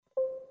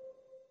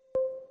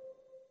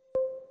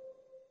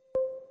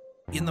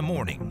In the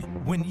morning,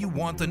 when you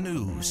want the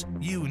news,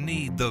 you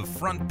need the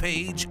front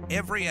page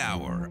every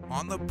hour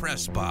on the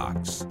Press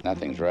Box.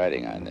 Nothing's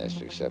riding on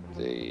this except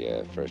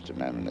the First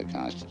Amendment of the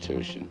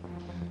Constitution,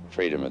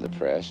 freedom of the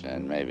press,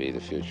 and maybe the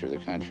future of the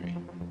country.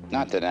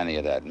 Not that any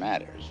of that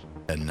matters.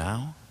 And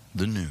now,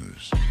 the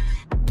news.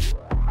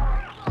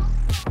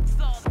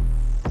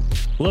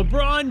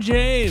 LeBron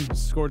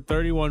James scored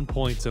 31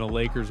 points in a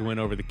Lakers win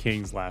over the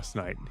Kings last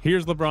night.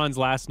 Here's LeBron's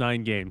last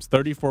 9 games.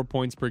 34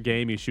 points per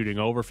game. He's shooting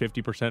over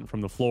 50%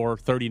 from the floor,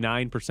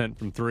 39%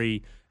 from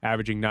three,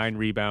 averaging 9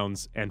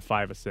 rebounds and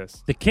 5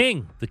 assists. The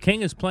King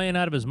is playing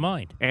out of his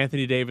mind.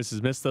 Anthony Davis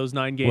has missed those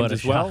 9 games What a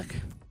as well.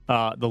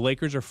 shock. The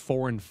Lakers are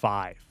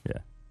 4-5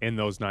 in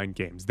those 9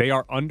 games. They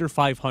are under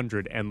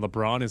 500, and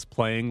LeBron is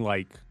playing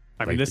like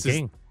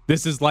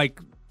this is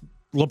like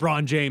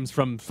LeBron James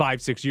from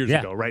 5-6 years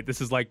ago, right?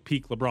 This is like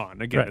peak LeBron.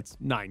 Again, It's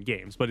 9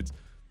 games, but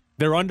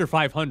they're under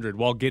 500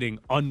 while getting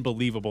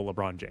unbelievable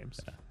LeBron James.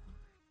 Yeah.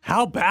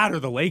 How bad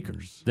are the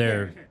Lakers?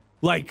 They're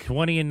like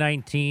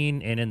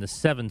 20-19 and in the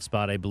 7th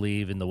spot, I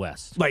believe, in the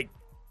West. Like,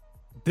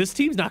 this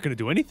team's not going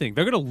to do anything.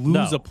 They're going to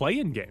lose a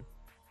play-in game.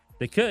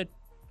 They could.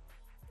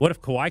 What if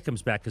Kawhi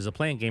comes back? Because the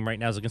play-in game right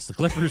now is against the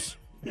Clippers.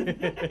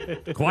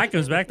 Kawhi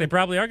comes back, they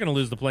probably are going to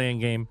lose the play-in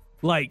game.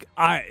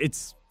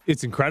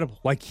 It's incredible.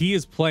 Like, he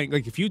is playing.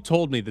 Like, if you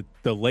told me that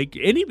the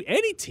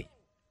any team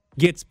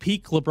gets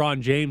peak LeBron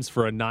James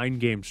for a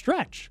 9-game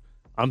stretch,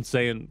 I'm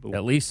saying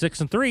at least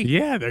 6-3.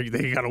 Yeah,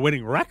 they got a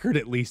winning record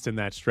at least in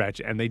that stretch,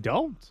 and they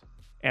don't.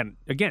 And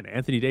again,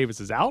 Anthony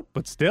Davis is out,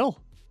 but still,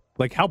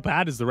 like, how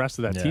bad is the rest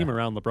of that team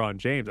around LeBron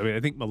James? I mean,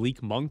 I think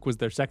Malik Monk was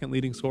their second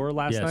leading scorer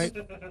last night.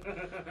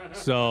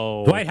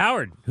 So Dwight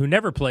Howard, who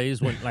never plays,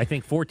 went I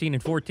think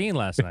 14-14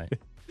 last night.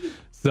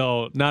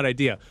 So not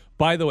idea.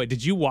 By the way,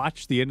 did you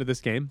watch the end of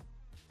this game?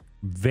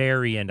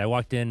 Very end. I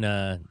walked in.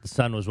 The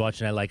son was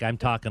watching. I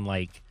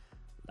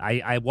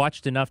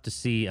watched enough to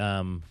see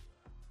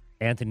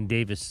Anthony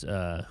Davis.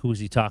 Who was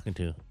he talking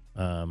to?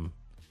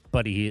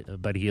 Buddy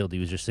Hield. He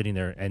was just sitting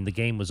there, and the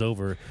game was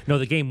over. No,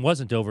 the game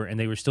wasn't over, and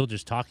they were still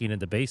just talking at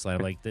the baseline.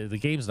 I'm like, the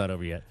game's not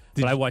over yet.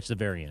 But I watched the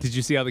very end. Did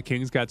you see how the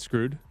Kings got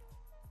screwed?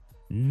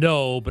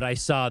 No, but I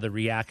saw the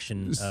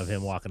reaction of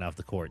him walking off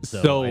the court,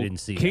 so I didn't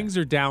see Kings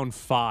are down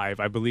 5.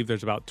 I believe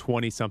there's about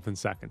 20-something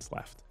seconds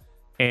left.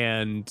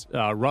 And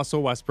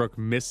Russell Westbrook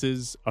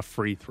misses a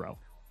free throw.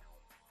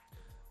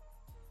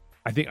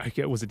 I think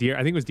it was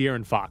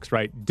De'Aaron Fox,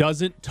 right?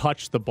 Doesn't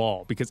touch the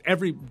ball because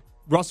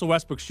Russell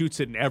Westbrook shoots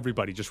it and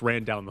everybody just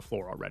ran down the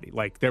floor already.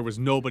 Like, there was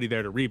nobody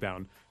there to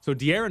rebound. So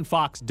De'Aaron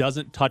Fox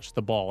doesn't touch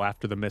the ball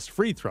after the missed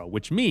free throw,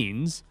 which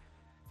means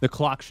the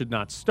clock should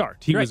not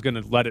start. He was going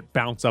to let it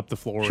bounce up the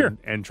floor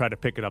and try to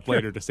pick it up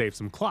later to save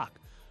some clock.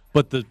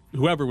 But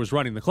whoever was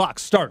running the clock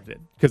started it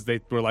because they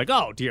were like,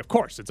 "Oh, of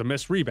course, it's a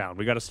missed rebound.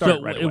 We got to start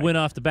it right away." It went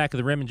off the back of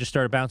the rim and just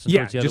started bouncing.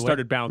 Towards the other just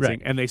started way?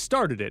 bouncing, and they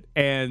started it,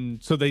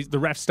 and so the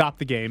ref stopped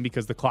the game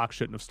because the clock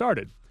shouldn't have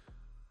started.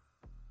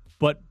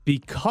 But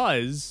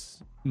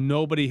because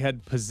nobody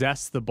had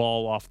possessed the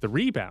ball off the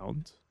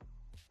rebound,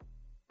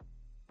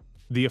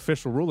 the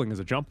official ruling is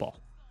a jump ball.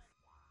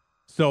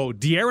 So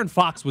De'Aaron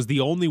Fox was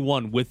the only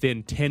one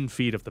within 10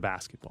 feet of the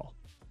basketball,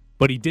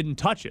 but he didn't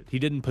touch it. He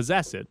didn't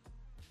possess it.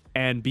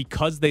 And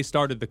because they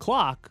started the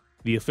clock,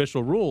 the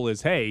official rule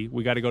is, hey,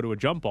 we got to go to a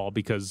jump ball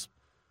because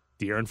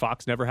De'Aaron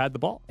Fox never had the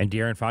ball. And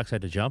De'Aaron Fox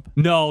had to jump?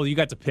 No, you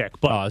got to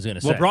pick. But I was going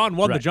to say. LeBron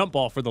won the jump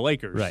ball for the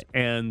Lakers,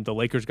 and the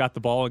Lakers got the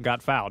ball and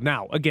got fouled.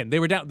 Now, again, they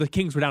were down. The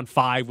Kings were down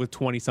 5 with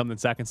 20-something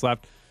seconds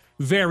left.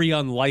 Very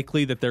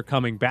unlikely that they're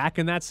coming back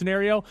in that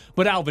scenario.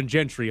 But Alvin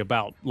Gentry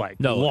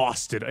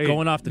lost it.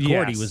 Going off the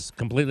court, he was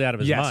completely out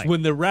of his mind. Yes,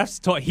 when the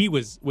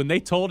refs when they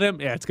told him,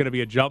 it's going to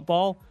be a jump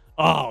ball,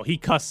 he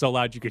cussed so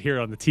loud you could hear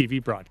it on the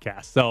TV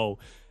broadcast. So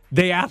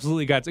they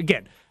absolutely got,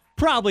 again,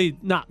 probably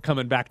not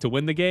coming back to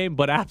win the game,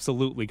 but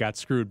absolutely got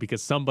screwed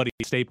because somebody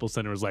at Staples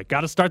Center was like,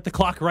 got to start the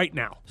clock right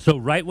now. So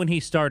right when he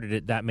started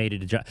it, that made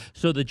it a jump.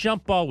 So the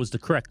jump ball was the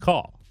correct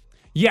call.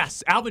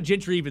 Yes, Alvin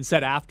Gentry even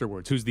said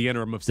afterwards, who's the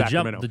interim of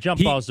Sacramento. The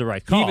jump ball is the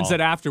right call. He even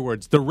said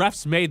afterwards, the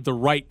refs made the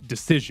right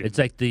decision. It's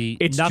like the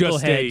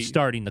knucklehead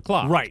starting the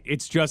clock. Right.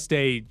 It's just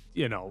a,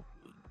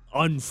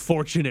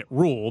 unfortunate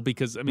rule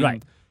because,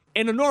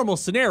 in a normal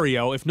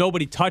scenario, if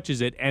nobody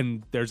touches it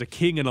and there's a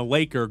King and a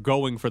Laker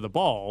going for the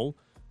ball,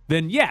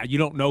 then, you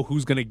don't know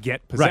who's going to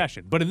get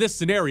possession. Right. But in this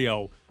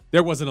scenario,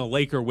 there wasn't a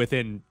Laker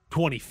within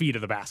 20 feet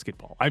of the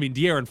basketball. I mean,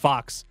 De'Aaron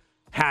Fox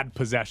had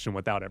possession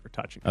without ever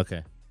touching it.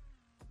 Okay.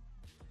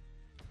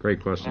 Great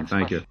question.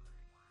 Thank you.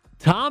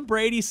 Tom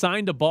Brady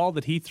signed a ball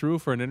that he threw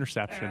for an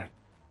interception.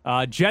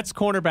 Jets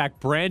cornerback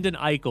Brandon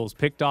Eichels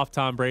picked off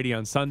Tom Brady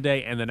on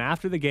Sunday, and then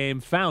after the game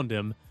found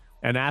him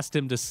and asked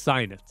him to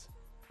sign it.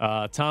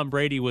 Tom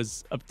Brady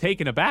was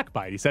taken aback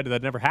by it. He said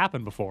that never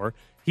happened before.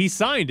 He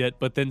signed it,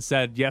 but then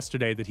said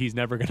yesterday that he's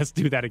never going to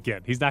do that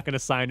again. He's not going to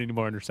sign any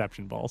more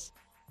interception balls.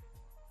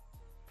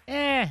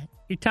 You're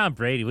Tom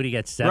Brady. What do you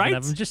got, 7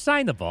 of them? Just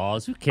sign the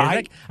balls. Who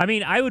cares?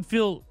 I would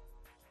feel...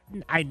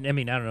 I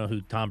don't know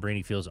who Tom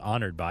Brady feels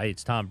honored by.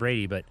 It's Tom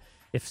Brady, but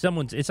If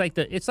someone's, it's like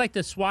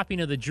the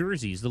swapping of the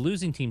jerseys. The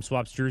losing team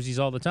swaps jerseys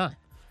all the time,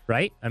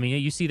 right? I mean,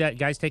 you see that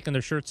guys taking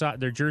their shirts off,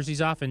 their jerseys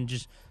off, and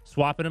just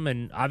swapping them.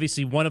 And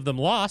obviously, one of them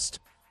lost.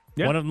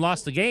 Yeah. One of them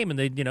lost the game, and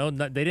they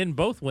didn't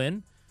both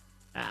win.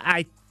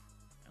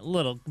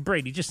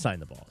 Brady, just sign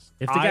the balls.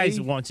 If the guy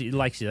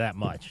likes you that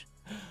much.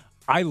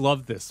 I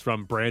love this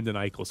from Brandon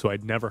Eichels, who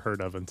I'd never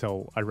heard of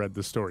until I read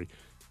the story.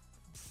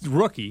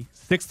 Rookie,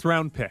 6th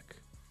round pick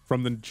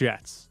from the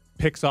Jets,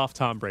 picks off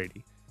Tom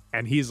Brady.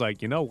 And he's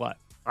like, you know what?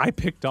 I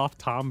picked off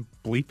Tom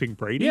bleeping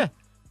Brady. Yeah.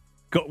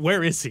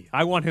 Where is he?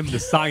 I want him to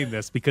sign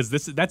this because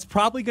that's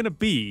probably going to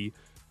be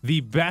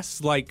the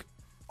best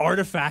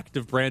artifact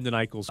of Brandon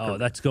Eichels' career. Oh,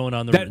 that's going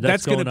on the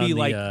that's going to be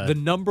the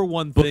number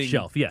one thing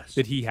bookshelf, yes,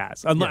 that he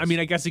has. Yes. I mean,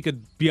 I guess he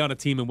could be on a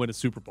team and win a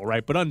Super Bowl,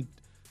 right? But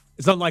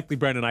it's unlikely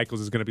Brandon Eichels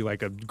is going to be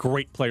a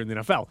great player in the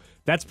NFL.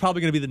 That's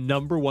probably going to be the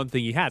number one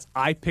thing he has.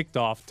 I picked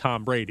off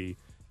Tom Brady.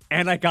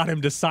 And I got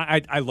him to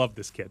sign. I love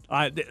this kid.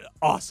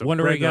 Awesome.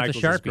 Wonder where he got Eichels the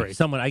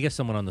Sharpie. I guess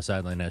someone on the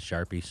sideline has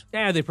Sharpies.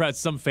 Yeah,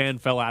 some fan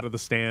fell out of the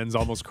stands,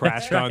 almost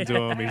crashed onto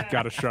him. He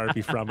got a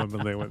Sharpie from him,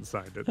 and they went and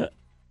signed it.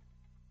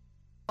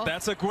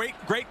 That's a great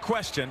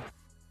question.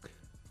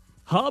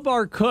 Hub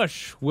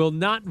Arkush will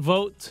not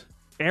vote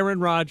Aaron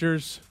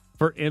Rodgers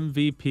for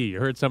MVP. You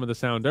heard some of the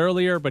sound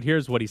earlier, but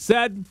here's what he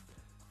said.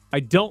 I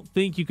don't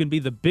think you can be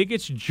the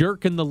biggest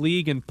jerk in the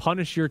league and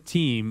punish your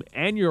team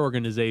and your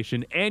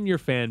organization and your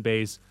fan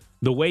base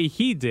the way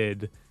he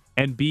did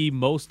and be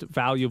most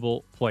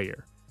valuable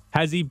player.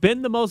 Has he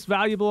been the most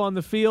valuable on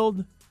the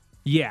field?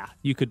 Yeah,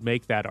 you could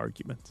make that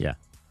argument. Yeah.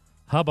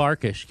 Hub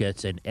Arkush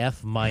gets an F-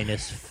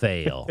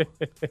 fail.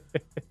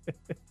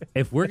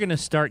 If we're going to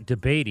start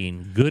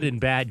debating good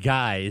and bad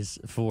guys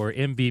for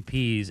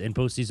MVPs and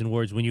postseason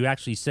awards, when you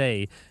actually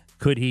say,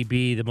 could he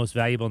be the most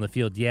valuable in the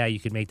field? Yeah, you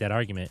could make that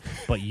argument.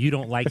 But you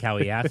don't like how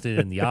he acted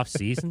in the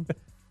offseason?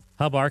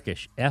 Hub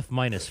Arkush, F-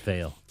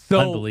 fail. So,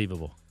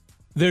 unbelievable.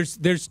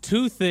 There's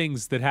two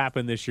things that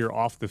happened this year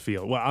off the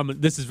field. Well,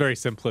 this is very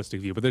simplistic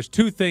view, but there's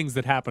two things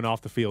that happened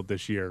off the field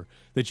this year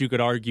that you could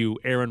argue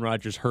Aaron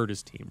Rodgers hurt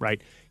his team, right?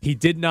 He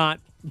did not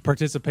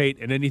participate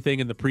in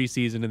anything in the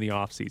preseason and the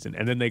offseason,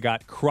 and then they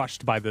got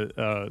crushed by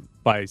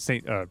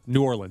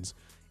New Orleans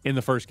in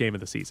the first game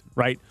of the season,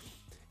 right?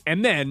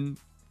 And then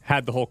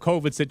had the whole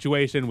COVID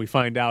situation. We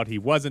find out he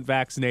wasn't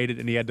vaccinated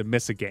and he had to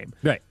miss a game.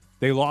 Right.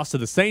 They lost to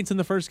the Saints in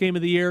the first game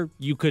of the year.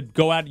 You could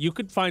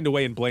find a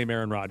way and blame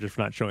Aaron Rodgers for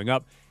not showing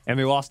up. And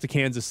they lost to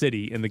Kansas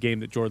City in the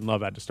game that Jordan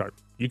Love had to start.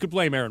 You could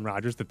blame Aaron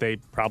Rodgers that they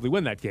probably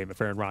win that game if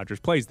Aaron Rodgers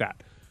plays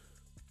that.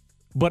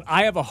 But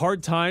I have a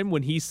hard time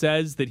when he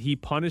says that he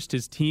punished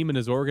his team and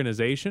his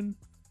organization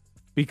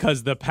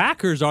because the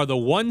Packers are the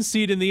 1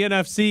 seed in the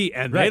NFC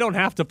and they don't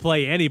have to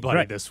play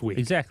anybody this week.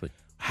 Exactly.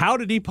 How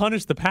did he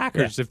punish the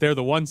Packers if they're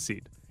the 1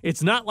 seed?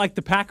 It's not like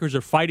the Packers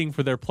are fighting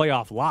for their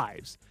playoff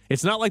lives.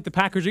 It's not like the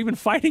Packers are even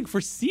fighting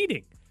for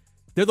seeding.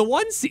 They're the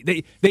 1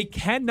 seed. They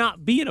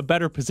cannot be in a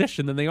better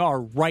position than they are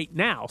right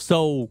now.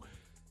 So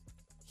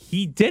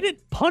he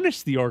didn't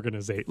punish the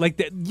organization.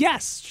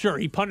 Yes, sure,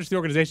 he punished the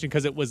organization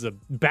because it was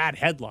bad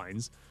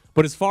headlines.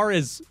 But as far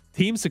as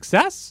team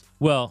success,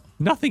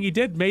 nothing he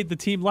did made the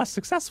team less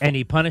successful. And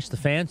he punished the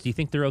fans. Do you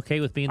think they're okay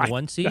with being the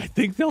 1 seed? I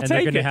think they'll take it. And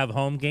they're going to have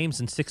home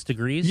games in 6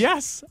 degrees?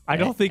 Yes. I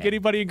don't think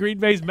anybody in Green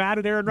Bay is mad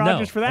at Aaron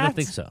Rodgers for that. I don't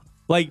think so.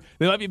 They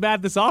might be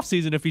mad this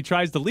offseason if he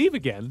tries to leave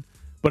again,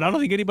 but I don't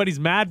think anybody's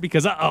mad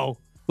because,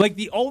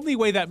 the only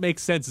way that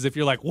makes sense is if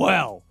you're like,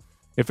 well,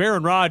 if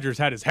Aaron Rodgers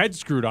had his head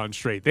screwed on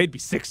straight, they'd be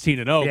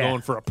 16-0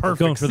 going for a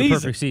perfect season. The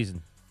perfect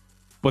season.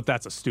 But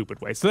that's a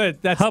stupid way. So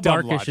that's Hub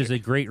dumb Arkush logic. is a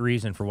great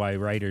reason for why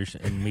writers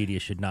and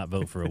media should not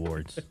vote for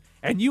awards.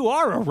 And you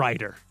are a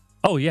writer.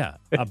 Oh, yeah.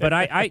 But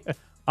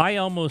I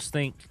almost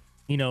think,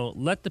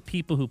 let the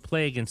people who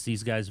play against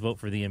these guys vote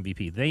for the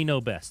MVP. They know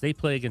best. They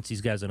play against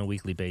these guys on a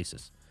weekly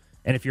basis.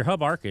 And if you're Hub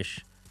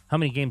Arkush, how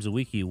many games a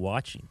week are you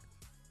watching?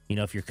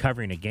 If you're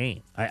covering a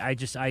game.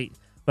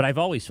 But I've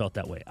always felt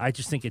that way. I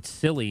just think it's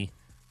silly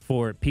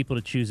for people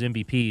to choose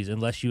MVPs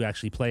unless you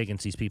actually play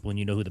against these people and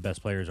you know who the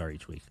best players are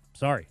each week.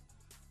 Sorry.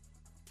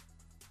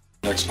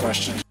 Next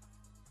question.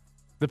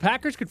 The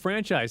Packers could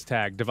franchise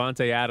tag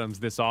Davante Adams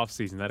this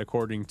offseason. That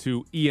according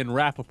to Ian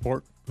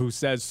Rappaport, who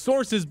says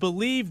sources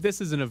believe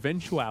this is an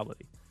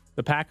eventuality.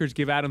 The Packers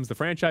give Adams the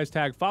franchise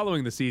tag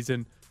following the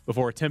season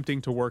before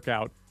attempting to work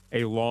out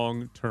a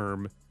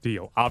long-term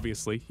deal.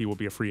 Obviously, he will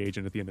be a free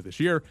agent at the end of this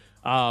year.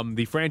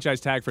 The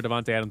franchise tag for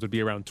Davante Adams would be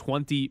around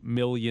 $20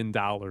 million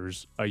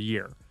a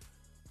year.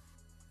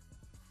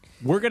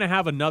 We're going to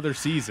have another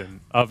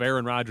season of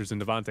Aaron Rodgers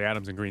and Davante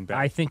Adams in Green Bay.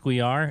 I think we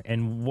are.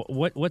 And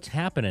what's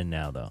happening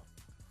now, though?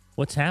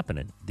 What's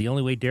happening? The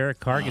only way Derek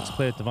Carr gets to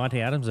play with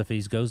Davante Adams if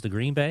he goes to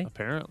Green Bay?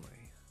 Apparently.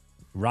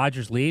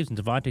 Rodgers leaves and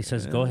Davante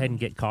says, go ahead and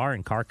get Carr,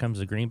 and Carr comes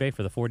to Green Bay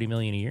for the $40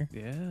 million a year?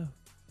 Yeah.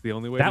 The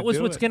only way that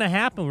was what's going to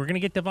happen. We're going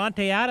to get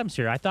Davante Adams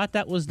here. I thought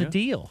that was the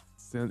deal.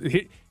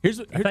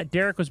 I thought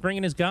Derek was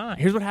bringing his guy.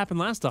 Here's what happened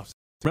last offseason.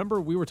 Remember,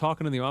 we were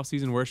talking in the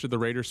offseason, where should the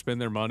Raiders spend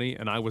their money?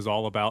 And I was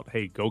all about,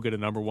 hey, go get a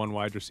number 1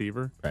 wide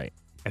receiver. Right.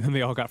 and then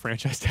they all got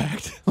franchise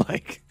tagged.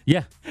 Like,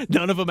 Yeah.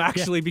 none of them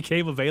actually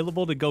became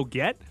available to go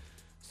get.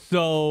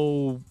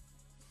 So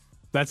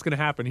that's going to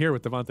happen here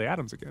with Davante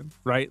Adams again,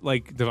 right?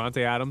 Like,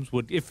 Davante Adams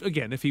would,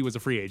 if he was a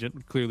free agent,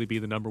 would clearly be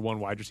the number one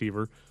wide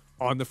receiver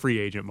on the free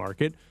agent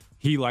market.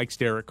 He likes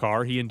Derek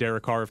Carr. He and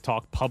Derek Carr have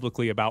talked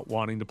publicly about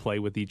wanting to play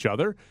with each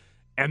other.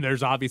 And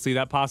there's obviously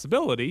that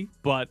possibility,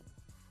 but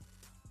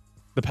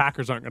the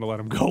Packers aren't going to let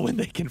him go when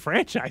they can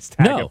franchise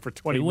tag him for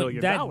 $20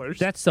 million.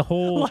 That's the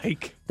whole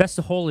that's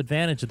the whole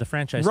advantage of the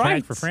franchise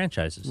tag for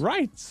franchises.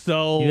 Right.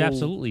 So you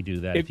absolutely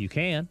do that if you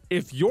can.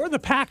 If you're the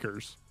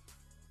Packers,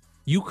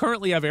 you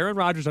currently have Aaron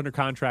Rodgers under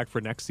contract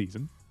for next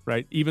season,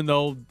 right? Even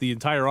though the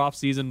entire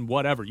offseason,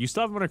 whatever, you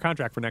still have him under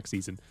contract for next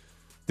season.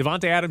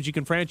 Devontae Adams, you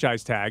can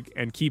franchise tag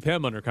and keep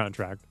him under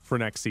contract for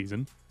next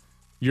season.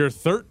 You're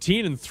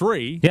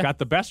 13-3, got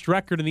the best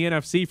record in the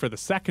NFC for the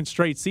second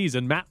straight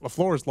season. Matt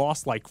LaFleur's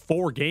lost like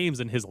 4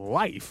 games in his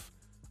life.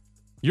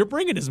 You're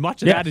bringing as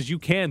much of that as you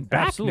can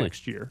back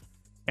next year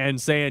and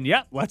saying,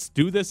 let's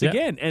do this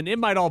again. And it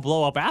might all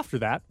blow up after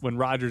that when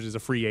Rodgers is a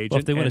free agent. Well,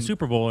 if they win a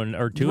Super Bowl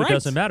or two, it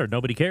doesn't matter.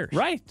 Nobody cares.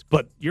 Right.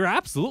 But you're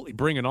absolutely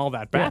bringing all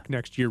that back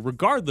next year,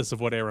 regardless of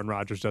what Aaron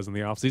Rodgers does in the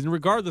offseason,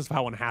 regardless of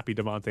how unhappy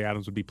Davante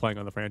Adams would be playing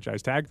on the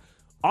franchise tag.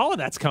 All of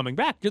that's coming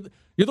back.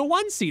 You're the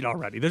 1 seed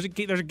already. There's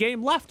a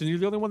game left, and you're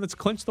the only one that's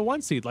clinched the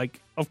 1 seed. Like,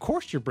 of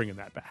course you're bringing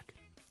that back.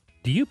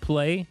 Do you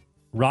play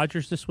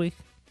Rodgers this week?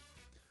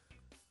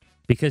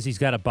 Because he's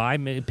got a bye.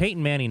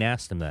 Peyton Manning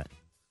asked him that,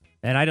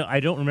 and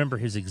I don't remember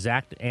his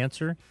exact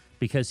answer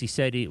because he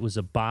said it was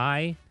a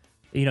bye.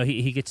 You know,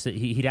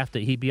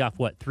 he'd be off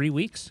 3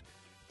 weeks.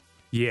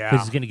 Yeah,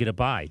 because he's going to get a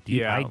bye. Do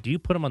you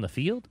put him on the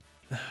field?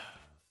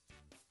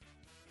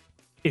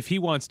 If he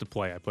wants to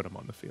play, I put him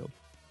on the field.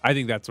 I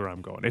think that's where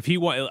I'm going. If he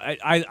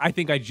I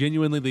think I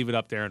genuinely leave it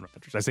up to Aaron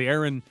Rodgers. I say,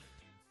 Aaron,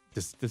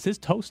 does his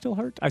toe still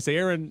hurt? I say,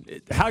 Aaron,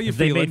 how you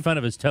feeling? They made fun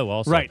of his toe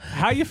also. Right.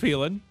 How you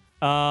feeling?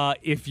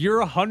 If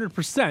you're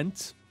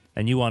 100%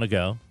 and you want to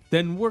go,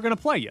 then we're going to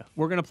play you.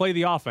 We're going to play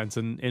the offense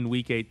in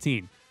week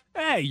 18.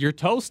 Hey, your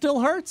toe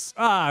still hurts?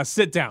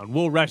 Sit down.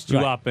 We'll rest you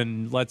up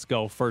and let's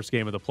go. First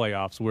game of the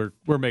playoffs.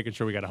 We're making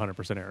sure we got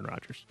 100% Aaron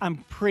Rodgers. I'm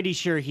pretty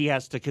sure he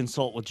has to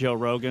consult with Joe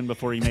Rogan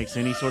before he makes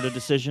any sort of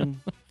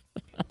decision.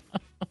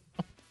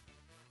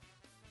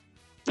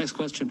 Next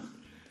question.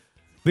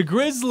 The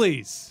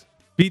Grizzlies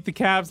beat the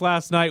Cavs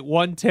last night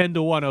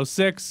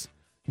 110-106.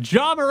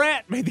 Ja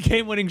Morant made the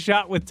game-winning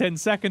shot with 10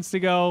 seconds to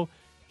go.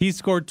 He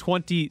scored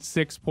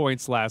 26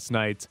 points last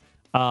night.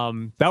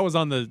 That was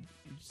on the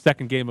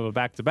second game of a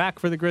back-to-back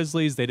for the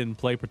Grizzlies. They didn't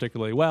play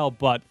particularly well,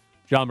 but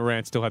Ja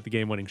Morant still had the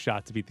game-winning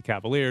shot to beat the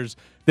Cavaliers.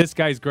 This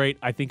guy's great.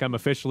 I think I'm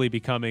officially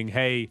becoming,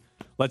 hey,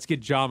 let's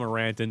get Ja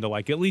Morant into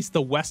like at least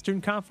the Western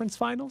Conference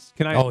Finals.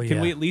 Can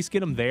we at least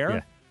get him there?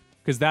 Yeah.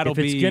 Because that'll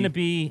be. If it's going to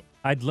be,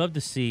 I'd love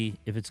to see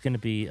if it's going to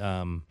be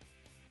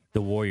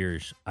the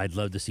Warriors. I'd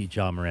love to see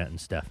Ja Morant and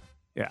Steph.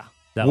 Yeah,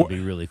 that would be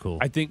really cool.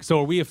 I think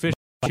so. Are we officially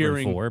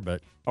cheering?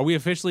 Are we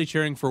officially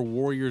cheering for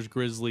Warriors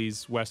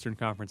Grizzlies Western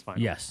Conference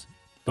Finals? Yes.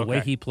 The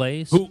way he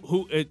plays.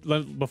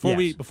 Before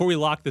we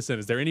lock this in,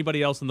 is there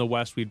anybody else in the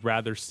West we'd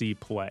rather see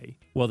play?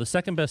 Well, the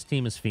second best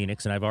team is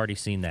Phoenix, and I've already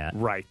seen that.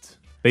 Right.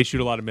 They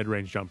shoot a lot of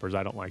mid-range jumpers.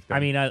 I don't like that.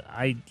 I mean,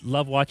 I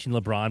love watching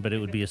LeBron, but it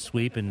would be a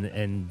sweep,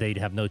 and they'd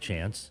have no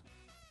chance.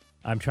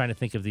 I'm trying to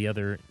think of the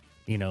other,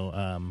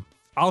 I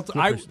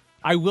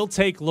will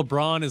take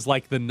LeBron as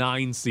like the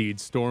 9 seed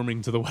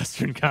storming to the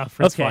Western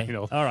Conference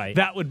Final. All right.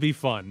 That would be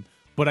fun.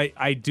 But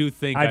I do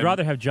think I'd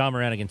rather have Ja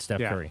Morant against Steph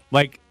Curry.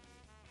 Like,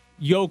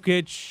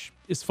 Jokic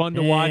is fun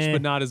to watch,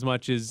 but not as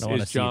much as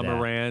Ja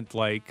Morant.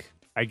 Like,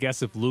 I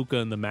guess if Luka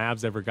and the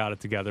Mavs ever got it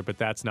together, but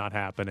that's not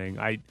happening.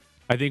 I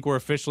think we're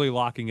officially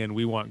locking in.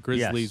 We want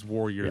Grizzlies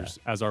Warriors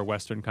as our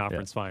Western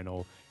Conference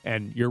Final.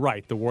 And you're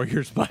right, the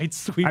Warriors might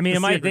sweep. I mean,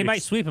 they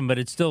might sweep them, but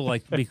it's still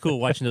like be cool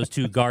watching those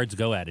two guards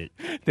go at it.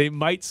 They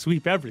might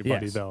sweep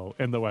everybody though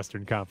in the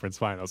Western Conference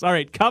Finals. All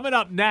right, coming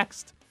up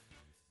next,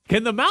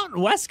 can the Mountain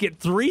West get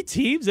 3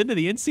 teams into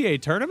the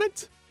NCAA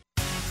tournament?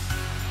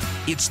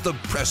 It's the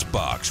Press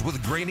Box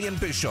with Graney and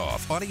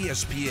Bischoff on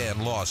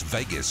ESPN Las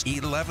Vegas,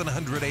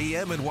 1100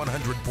 AM and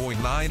 100.9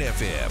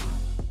 FM.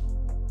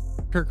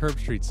 Kirk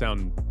Herbstreit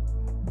sound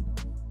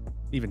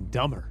even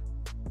dumber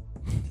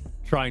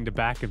trying to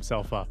back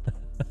himself up.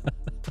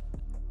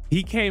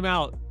 He came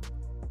out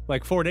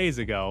like 4 days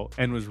ago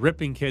and was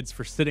ripping kids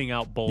for sitting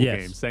out bowl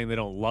games, saying they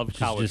don't love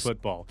college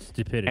football.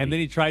 Stupidity. And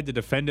then he tried to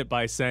defend it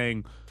by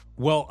saying,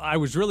 well, I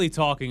was really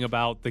talking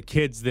about the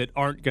kids that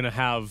aren't going to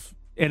have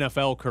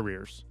NFL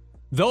careers.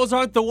 Those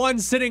aren't the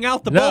ones sitting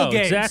out the bowl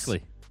games.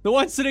 Exactly. The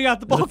ones sitting out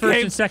the bowl first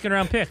games and second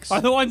round picks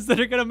are the ones that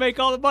are going to make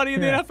all the money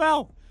in the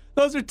NFL.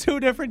 Those are 2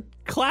 different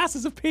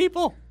classes of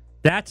people.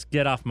 That's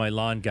get off my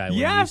lawn guy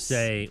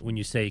when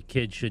you say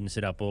kids shouldn't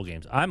sit out bowl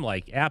games. I'm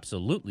like,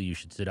 absolutely you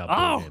should sit out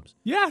bowl games.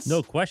 Yes.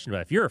 No question about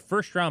it. If you're a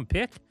first round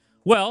pick,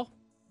 well,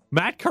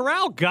 Matt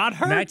Corral got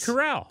hurt. Matt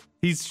Corral.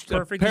 He's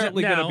perfect.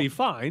 apparently going to be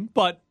fine,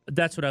 but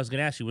that's what I was going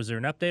to ask you. Was there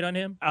an update on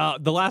him?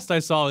 The last I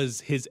saw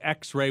is his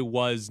X-ray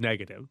was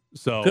negative.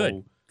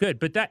 So good.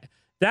 But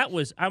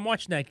I'm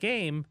watching that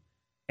game,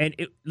 and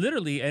it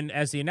literally, and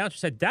as the announcer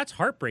said, that's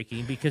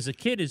heartbreaking because the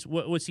kid is,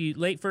 was he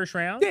late first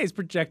round? Yeah, he's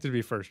projected to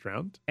be first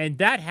round. And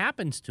that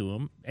happens to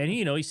him. And,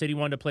 he said he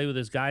wanted to play with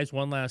his guys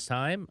one last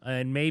time.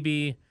 And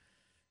maybe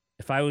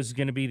if I was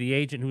going to be the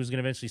agent who was going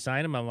to eventually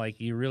sign him, I'm like,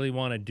 you really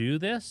want to do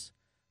this?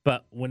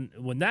 But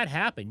when that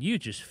happened, you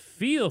just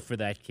feel for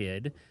that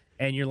kid.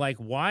 And you're like,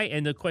 why?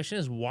 And the question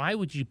is, why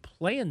would you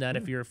play in that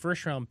if you're a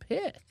first-round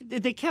pick?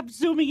 They kept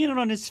zooming in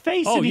on his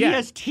face, Oh, and he yeah.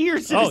 has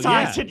tears in Oh, his yeah,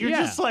 eyes, and you're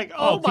yeah. just like,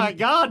 Oh, my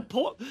God.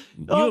 you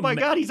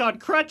God, he's on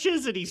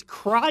crutches, and he's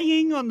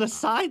crying on the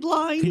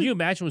sideline. Can you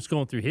imagine what's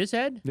going through his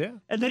head? Yeah.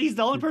 And then he's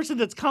the only person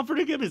that's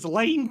comforting him is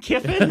Lane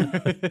Kiffin.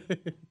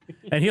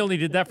 And he only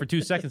did that for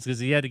 2 seconds because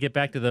he had to get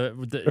back to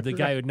the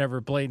guy who'd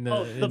never played in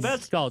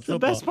college football. The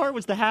best part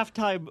was the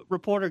halftime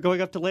reporter going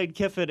up to Lane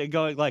Kiffin and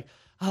going like,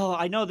 "Oh,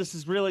 I know this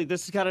is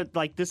got to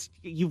like this.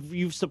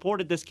 You've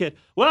supported this kid.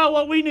 Well,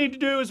 what we need to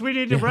do is we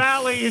need to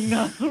rally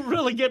and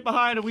really get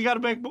behind him. We got to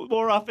make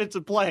more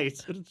offensive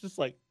plays." And it's just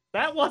like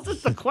that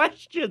wasn't the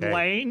question, Hey,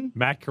 Lane.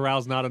 Matt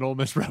Corral's not an Ole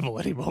Miss Rebel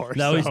anymore.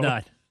 No, so he's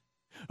not.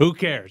 Who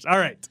cares? All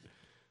right.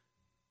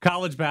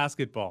 College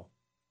basketball.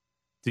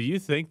 Do you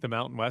think the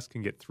Mountain West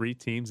can get 3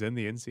 teams in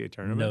the NCAA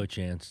tournament? No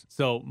chance.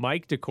 So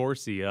Mike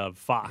DeCourcy of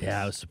Fox.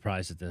 Yeah, I was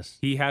surprised at this.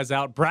 He has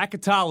out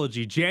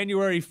bracketology,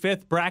 January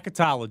 5th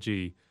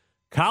bracketology.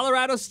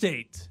 Colorado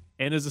State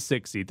in as a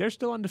 6 seed. They're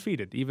still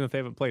undefeated, even if they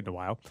haven't played in a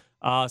while.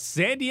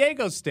 San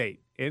Diego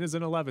State in as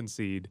an 11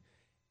 seed.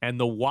 And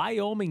the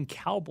Wyoming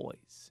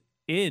Cowboys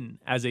in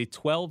as a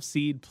 12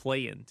 seed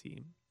play-in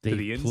team to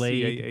the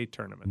NCAA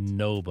tournament.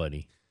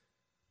 Nobody.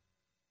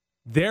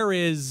 There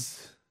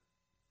is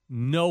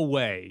no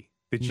way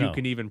that you No.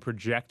 can even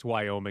project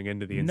Wyoming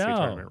into the NCAA No.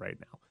 tournament right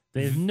now.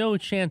 There's no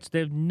chance.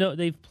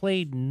 They've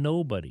played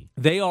nobody.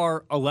 They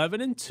are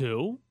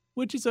 11-2,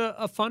 which is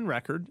a fun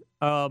record.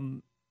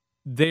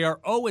 They are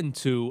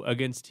 0-2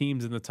 against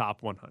teams in the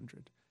top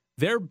 100.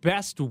 Their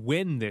best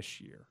win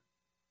this year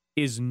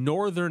is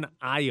Northern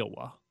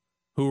Iowa,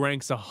 who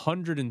ranks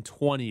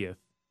 120th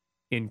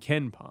in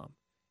KenPom.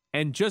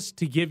 And just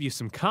to give you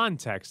some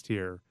context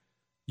here,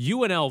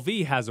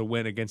 UNLV has a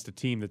win against a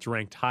team that's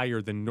ranked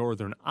higher than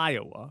Northern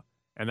Iowa,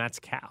 and that's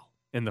Cal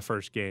in the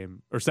first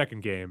game or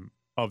second game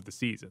of the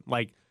season.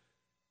 Like,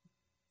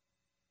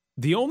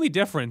 the only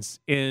difference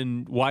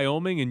in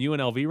Wyoming and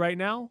UNLV right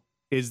now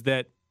is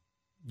that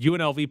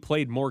UNLV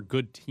played more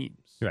good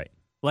teams. Right.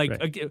 Like,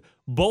 Right. again,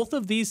 both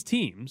of these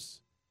teams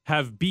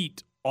have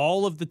beat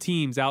all of the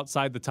teams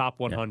outside the top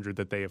 100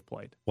 that they have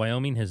played.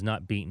 Wyoming has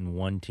not beaten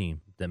one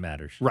team that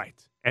matters.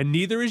 Right. And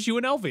neither is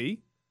UNLV,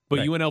 but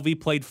Right. UNLV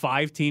played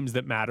 5 teams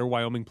that matter.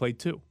 Wyoming played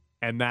 2.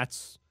 And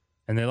that's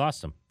they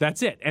lost them.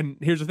 That's it. And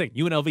here's the thing.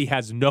 UNLV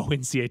has no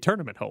NCAA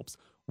tournament hopes.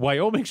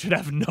 Wyoming should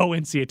have no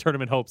NCAA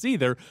tournament hopes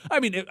either. I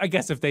mean, I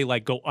guess if they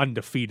go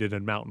undefeated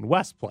in Mountain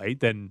West play,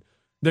 then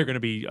they're going to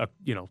be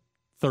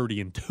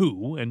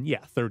 30-2, and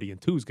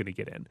 30-2 is going to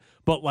get in.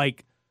 But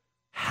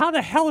how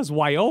the hell is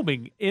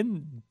Wyoming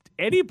in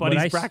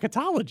anybody's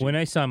bracketology? When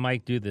I saw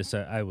Mike do this,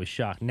 I was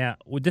shocked. Now,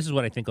 this is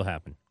what I think will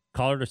happen.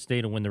 Colorado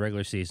State will win the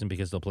regular season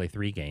because they'll play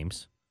 3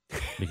 games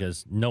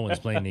because no one's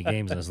playing any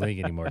games in this league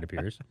anymore, it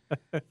appears.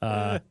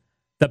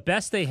 The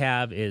best they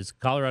have is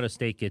Colorado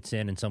State gets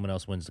in and someone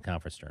else wins the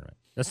conference tournament.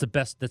 That's the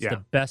best. That's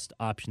the best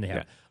option they have.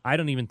 Yeah. I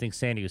don't even think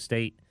San Diego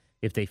State,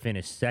 if they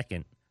finish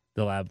second,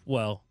 they'll have,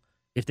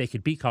 if they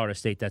could beat Colorado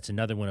State, that's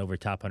another one over a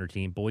top 100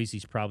 team.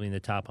 Boise's probably in the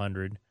top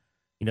 100.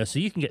 So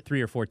you can get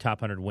 3 or 4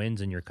 top 100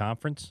 wins in your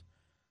conference.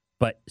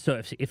 But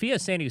so if he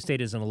has San Diego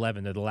State as an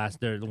 11,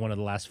 they're one of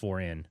the last 4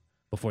 in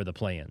before the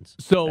play-ins.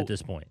 So at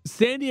this point,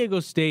 San Diego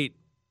State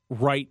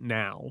right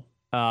now,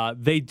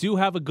 they do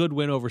have a good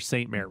win over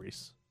St.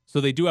 Mary's. So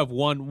they do have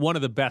one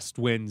of the best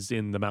wins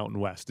in the Mountain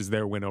West is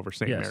their win over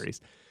St. Yes. Mary's.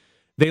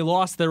 They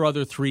lost their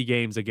other 3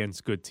 games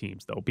against good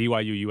teams though,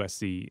 BYU,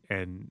 USC,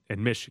 and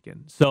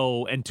Michigan.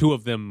 So, and 2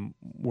 of them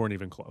weren't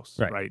even close,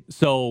 right?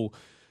 So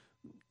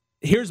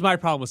here's my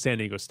problem with San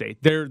Diego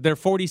State. They're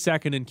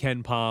 42nd in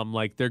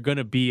KenPom. They're going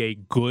to be a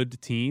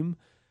good team.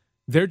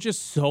 They're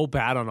just so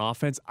bad on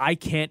offense. I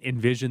can't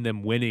envision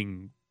them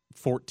winning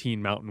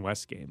 14 Mountain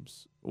West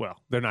games. Well,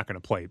 they're not going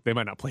to play. They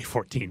might not play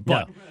 14,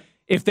 but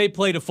if they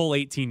played a full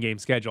 18-game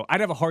schedule,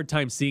 I'd have a hard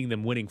time seeing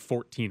them winning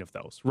 14 of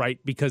those, right?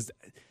 Because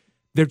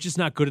they're just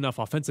not good enough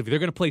offensively. They're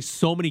going to play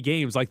so many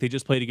games like they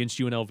just played against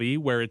UNLV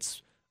where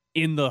it's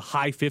in the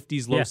high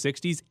 50s, low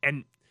 60s,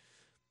 and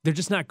they're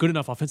just not good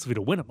enough offensively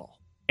to win them all.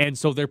 And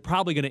so they're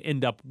probably going to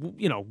end up,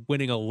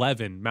 winning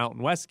 11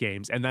 Mountain West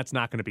games, and that's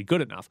not going to be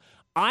good enough.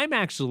 I'm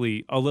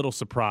actually a little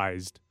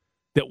surprised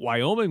that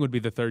Wyoming would be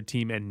the 3rd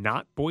team and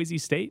not Boise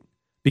State,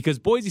 because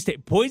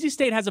Boise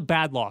State has a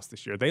bad loss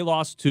this year. They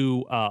lost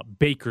to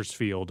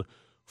Bakersfield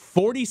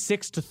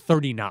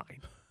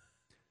 46-39.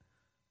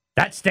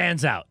 that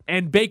stands out.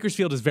 And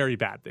Bakersfield is very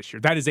bad this year.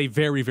 That is a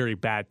very, very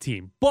bad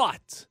team.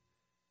 But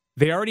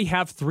they already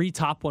have 3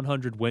 top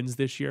 100 wins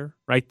this year,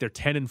 right? They're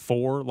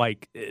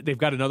 10-4. They've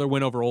got another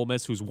win over Ole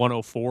Miss, who's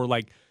 104.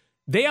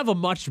 they have a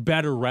much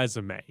better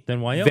resume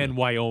Than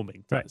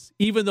Wyoming. does. Right.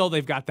 Even though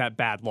they've got that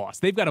bad loss,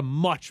 they've got a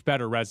much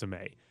better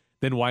resume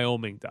than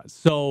Wyoming does.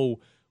 So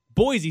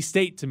Boise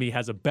State, to me,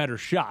 has a better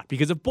shot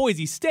because if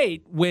Boise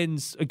State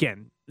wins,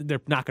 again,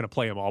 they're not going to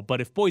play them all,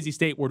 but if Boise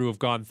State were to have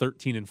gone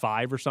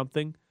 13-5 or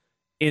something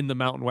in the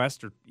Mountain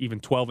West or even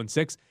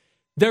 12-6,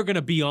 they're going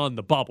to be on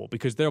the bubble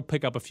because they'll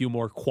pick up a few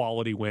more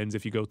quality wins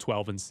if you go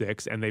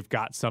 12-6, and they've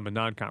got some in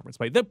non-conference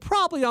play. They're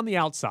probably on the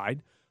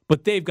outside,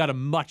 but they've got a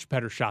much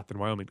better shot than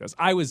Wyoming does.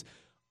 I was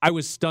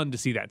stunned to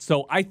see that.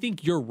 So I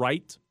think you're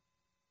right.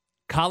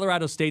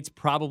 Colorado State's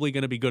probably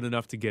going to be good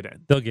enough to get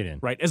in. They'll get in.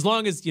 Right. As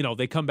long as,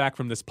 they come back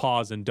from this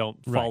pause and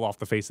don't fall off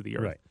the face of the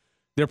earth. Right.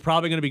 They're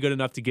probably going to be good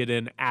enough to get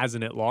in as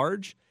an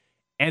at-large.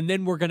 And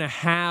then we're going to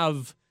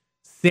have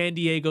San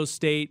Diego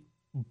State,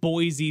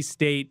 Boise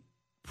State.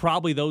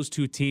 Probably those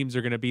two teams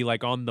are going to be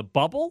like on the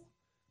bubble.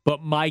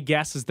 But my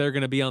guess is they're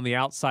going to be on the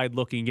outside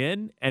looking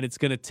in, and it's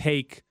going to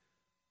take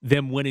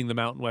them winning the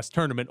Mountain West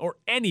tournament or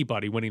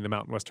anybody winning the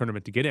Mountain West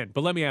tournament to get in.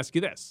 But let me ask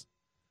you this.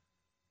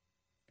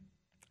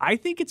 I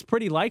think it's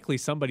pretty likely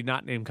somebody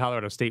not named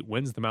Colorado State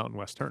wins the Mountain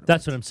West tournament.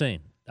 That's what I'm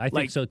saying. I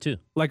think so too.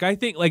 I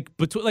think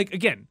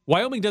again,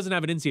 Wyoming doesn't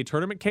have an NCAA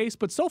tournament case,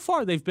 but so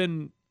far they've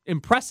been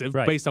impressive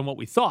based on what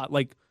we thought.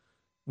 Like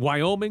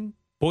Wyoming,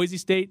 Boise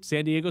State,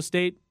 San Diego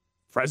State,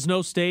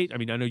 Fresno State. I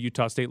mean, I know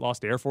Utah State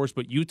lost to Air Force,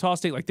 but Utah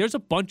State, there's a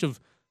bunch of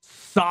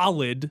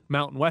solid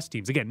Mountain West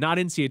teams. Again, not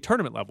NCAA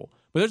tournament level,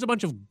 but there's a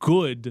bunch of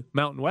good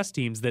Mountain West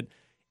teams that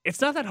it's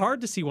not that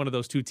hard to see one of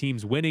those two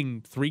teams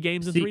winning 3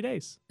 games in 3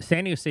 days.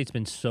 San Diego State's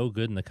been so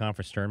good in the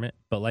conference tournament,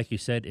 but like you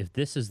said, if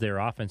this is their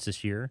offense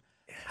this year,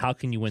 how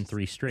can you win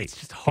 3 straight? It's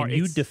just hard. Can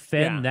you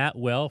defend that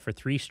well for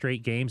 3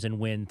 straight games and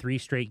win 3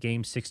 straight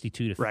games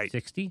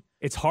 62-60?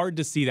 It's hard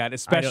to see that,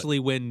 especially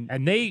when...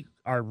 And they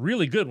are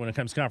really good when it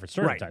comes to conference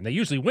tournament time. They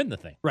usually win the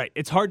thing. Right.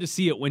 It's hard to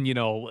see it when,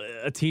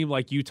 a team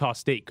like Utah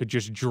State could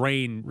just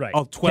drain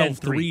 12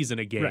 threes in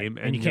a game.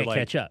 And you can't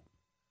catch up.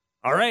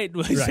 All right,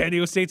 San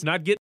Diego State's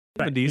not getting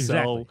 70,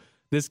 so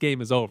this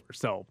game is over.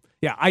 So,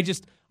 yeah, I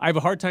have a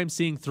hard time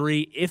seeing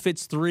 3. If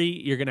it's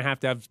 3, you're going to have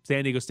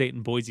San Diego State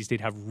and Boise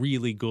State have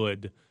really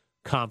good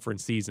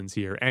conference seasons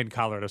here, and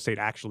Colorado State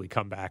actually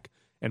come back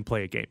and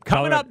play a game.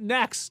 Coming up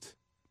next.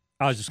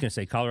 I was just going to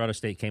say, Colorado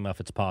State came off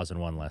its pause and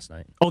won last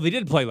night. Oh, they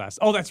did play last.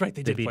 Oh, that's right.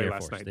 They did play Air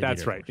last Force. night.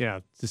 That's right. Yeah.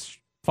 Just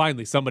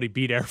finally, somebody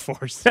beat Air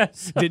Force.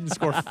 Didn't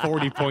score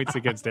 40 points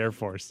against Air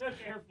Force.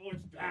 Air Force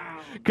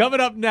down. Coming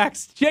up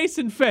next,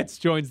 Jason Fitz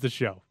joins the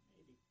show.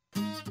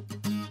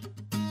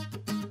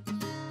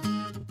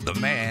 The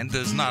man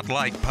does not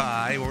like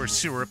pie or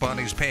syrup on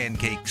his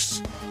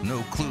pancakes.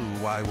 No clue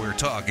why we're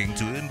talking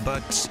to him,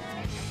 but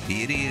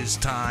it is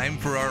time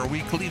for our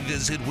weekly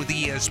visit with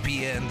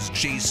ESPN's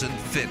Jason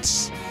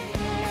Fitz.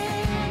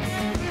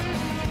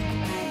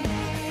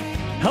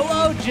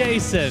 Hello,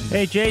 Jason.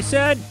 Hey,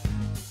 Jason.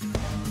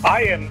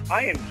 I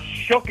am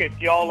shook at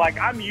y'all.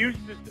 I'm used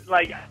to,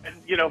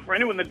 for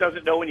anyone that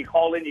doesn't know, when you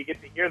call in, you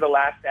get to hear the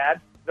last ad.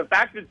 The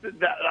fact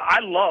that I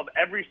love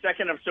every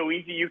second of So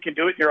Easy You Can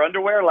Do It in Your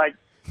Underwear,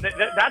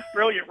 that's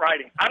brilliant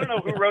writing. I don't know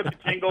who wrote the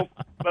jingle,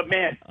 but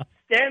man,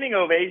 standing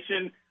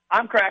ovation.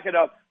 I'm cracking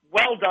up.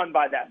 Well done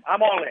by them.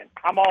 I'm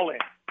all in.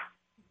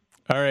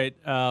 All right.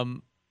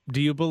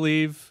 Do you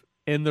believe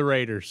in the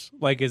Raiders?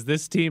 Is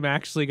this team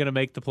actually going to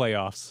make the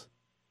playoffs?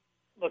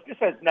 Look, this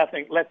has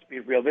nothing, let's be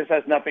real, this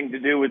has nothing to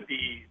do with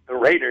the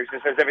Raiders.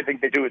 This has everything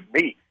to do with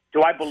me.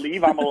 Do I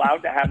believe I'm allowed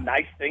to have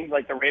nice things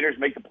like the Raiders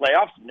make the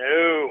playoffs?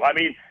 No. I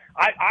mean,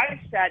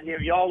 I sat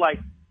here, y'all, I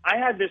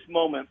had this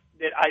moment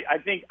that I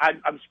think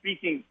I'm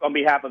speaking on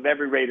behalf of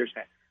every Raiders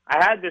fan.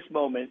 I had this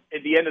moment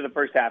at the end of the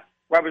first half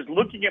where I was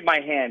looking at my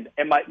hand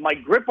and my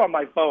grip on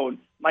my phone,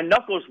 my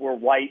knuckles were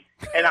white,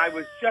 and I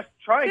was just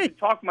trying to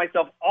talk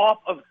myself off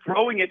of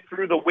throwing it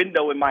through the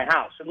window in my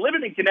house. And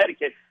living in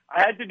Connecticut,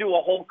 I had to do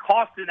a whole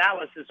cost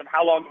analysis of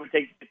how long it would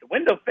take to get the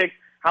window fixed,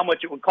 how much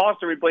it would cost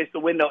to replace the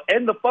window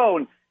and the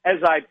phone, as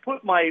I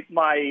put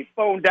my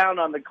phone down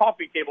on the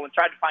coffee table and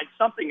tried to find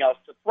something else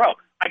to throw.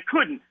 I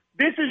couldn't.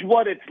 This is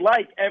what it's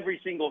like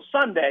every single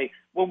Sunday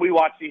when we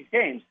watch these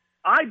games.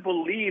 I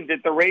believe that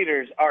the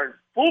Raiders are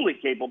fully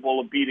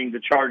capable of beating the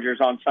Chargers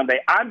on Sunday.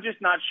 I'm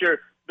just not sure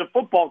the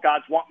football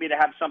gods want me to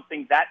have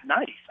something that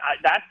nice.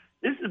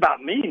 This is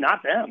about me,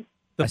 not them.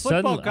 The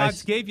football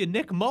gods gave you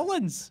Nick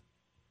Mullins.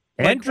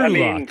 Andrew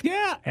Luck.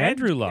 Yeah.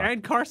 Andrew Luck.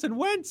 And Carson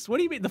Wentz. What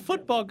do you mean? The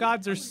football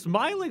gods are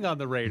smiling on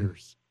the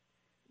Raiders.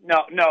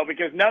 No,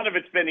 because none of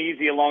it's been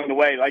easy along the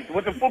way.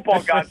 What the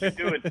football gods are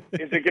doing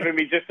is they're giving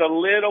me just a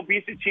little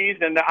piece of cheese,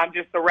 and I'm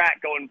just the rat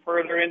going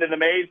further into the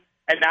maze.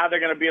 And now they're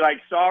going to be like,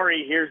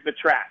 "Sorry, here's the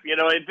trap."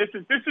 This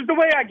is the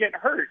way I get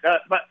hurt.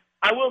 But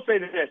I will say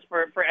this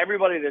for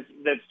everybody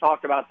that's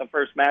talked about the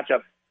first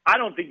matchup, I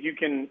don't think you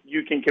can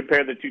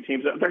compare the two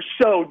teams. They're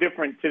so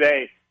different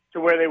today to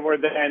where they were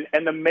then,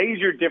 and the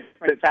major difference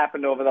that's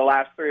happened over the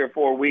last 3 or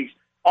 4 weeks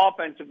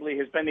offensively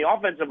has been the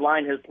offensive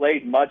line has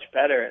played much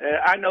better.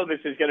 I know this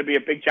is going to be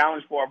a big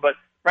challenge for them, but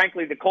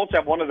frankly, the Colts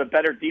have one of the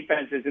better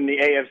defenses in the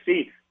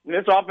AFC, and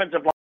this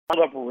offensive line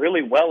held up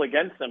really well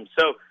against them.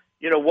 So,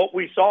 what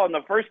we saw in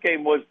the first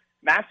game was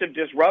massive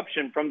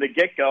disruption from the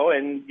get-go,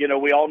 and,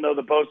 we all know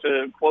the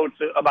Bosa quotes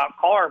about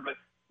Carr, but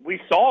we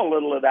saw a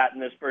little of that in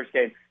this first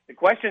game. The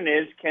question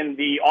is, can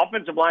the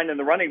offensive line and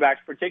the running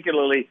backs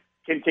particularly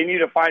continue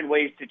to find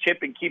ways to chip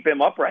and keep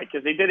him upright?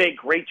 Because they did a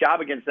great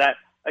job against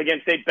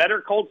a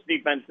better Colts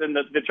defense than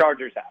the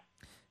Chargers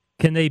have.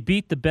 Can they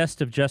beat the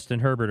best of Justin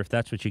Herbert if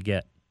that's what you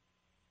get?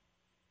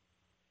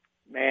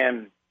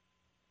 Man,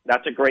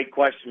 that's a great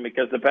question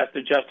because the best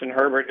of Justin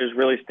Herbert is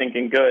really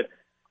stinking good.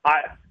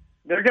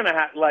 They're going to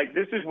have,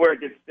 this is where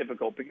it gets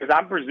difficult because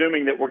I'm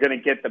presuming that we're going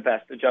to get the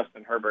best of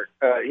Justin Herbert.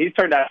 He's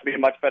turned out to be a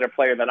much better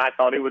player than I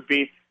thought he would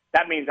be.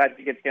 That means I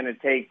think it's going to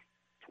take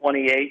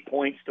 28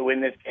 points to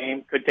win this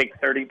game. Could take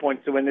 30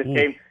 points to win this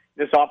game.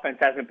 This offense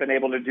hasn't been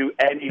able to do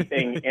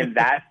anything in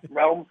that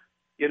realm,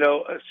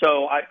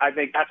 so I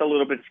think that's a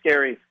little bit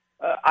scary.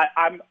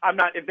 I'm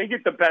not. If they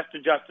get the best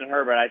of Justin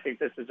Herbert, I think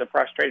this is a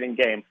frustrating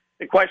game.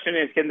 The question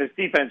is, can this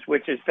defense,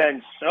 which has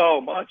been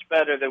so much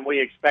better than we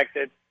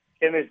expected,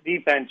 can this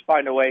defense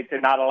find a way to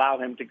not allow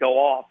him to go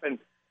off? And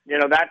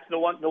that's the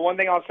one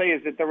thing I'll say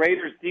is that the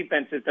Raiders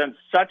defense has done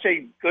such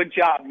a good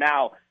job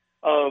now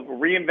of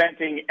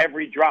reinventing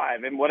every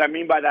drive. And what I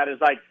mean by that is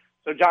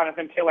so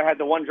Jonathan Taylor had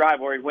the one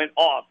drive where he went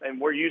off, and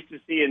we're used to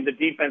seeing the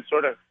defense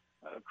sort of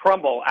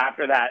crumble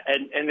after that.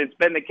 And it's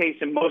been the case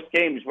in most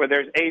games where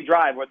there's a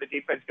drive where the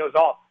defense goes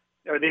off,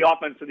 or the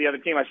offense of the other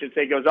team, I should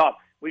say, goes off.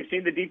 We've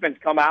seen the defense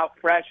come out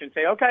fresh and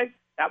say, okay,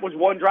 that was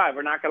one drive.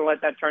 We're not going to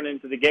let that turn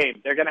into the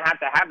game. They're going to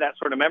have that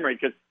sort of memory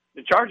because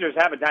the Chargers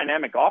have a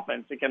dynamic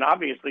offense that can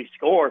obviously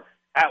score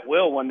at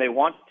will when they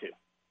want to.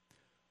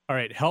 All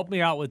right, help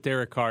me out with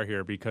Derek Carr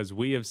here because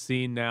we have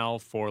seen now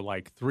for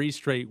 3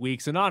 straight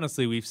weeks, and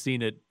honestly, we've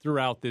seen it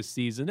throughout this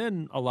season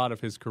and a lot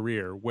of his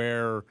career,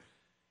 where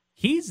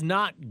he's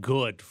not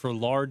good for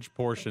large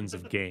portions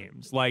of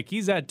games.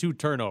 He's had 2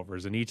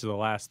 turnovers in each of the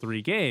last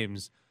 3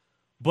 games,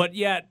 but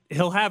yet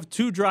he'll have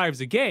 2 drives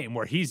a game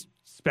where he's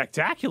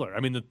spectacular. I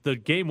mean, the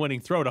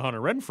game-winning throw to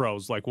Hunter Renfrow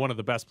is one of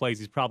the best plays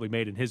he's probably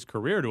made in his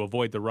career to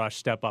avoid the rush,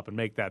 step up, and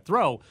make that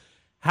throw.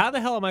 How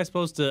the hell am I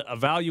supposed to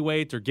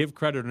evaluate or give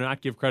credit or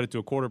not give credit to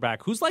a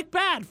quarterback who's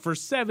bad for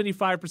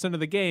 75% of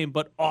the game,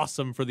 but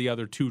awesome for the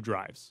other 2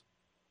 drives?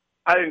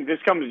 I think this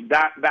comes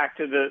back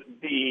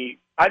to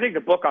I think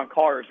the book on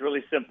Carr is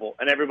really simple,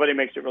 and everybody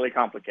makes it really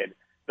complicated.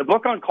 The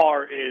book on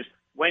Carr is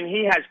when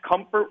he has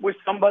comfort with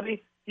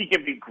somebody, he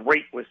can be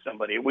great with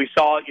somebody. We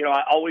saw,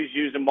 I always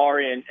use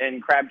Amari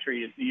and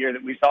Crabtree as the year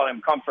that we saw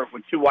him comfort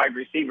with 2 wide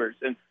receivers.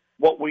 And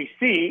what we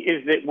see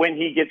is that when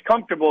he gets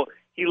comfortable,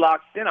 he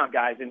locks in on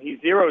guys and he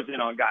zeroes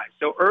in on guys.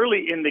 So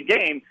early in the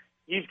game,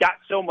 he's got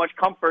so much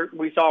comfort.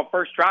 We saw a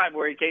first drive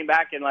where he came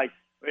back and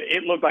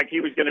it looked like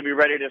he was going to be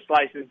ready to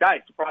slice his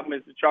dice. The problem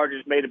is the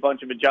Chargers made a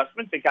bunch of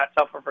adjustments. It got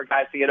tougher for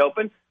guys to get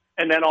open.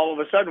 And then all of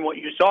a sudden what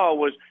you saw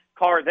was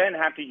Carr then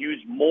have to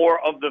use more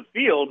of the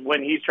field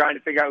when he's trying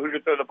to figure out who to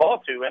throw the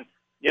ball to. And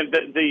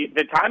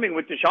the timing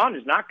with Deshaun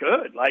is not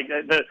good.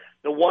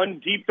 The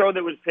one deep throw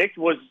that was picked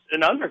was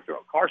an underthrow.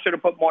 Carr should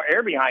have put more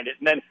air behind it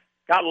and then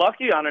got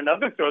lucky on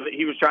another throw that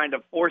he was trying to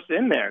force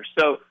in there.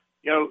 So,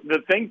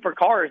 the thing for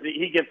Carr is that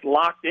he gets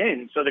locked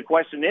in. So the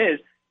question is,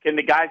 can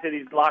the guys that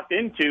he's locked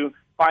into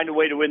find a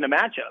way to win the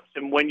matchups?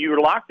 And when you're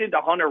locked into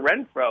Hunter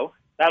Renfrow,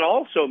 that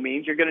also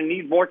means you're going to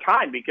need more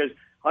time because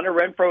Hunter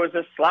Renfrow is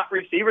a slot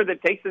receiver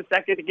that takes a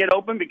second to get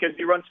open because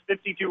he runs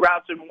 52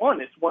 routes in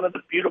one. It's one of the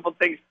beautiful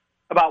things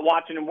about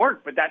watching him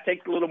work, but that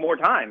takes a little more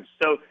time.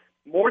 So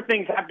more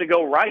things have to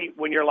go right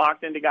when you're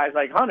locked into guys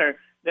like Hunter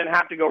than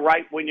have to go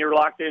right when you're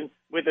locked in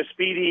with a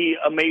speedy,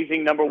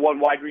 amazing number 1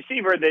 wide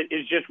receiver that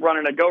is just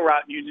running a go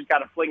route and you just got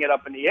to fling it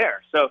up in the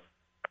air. So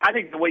I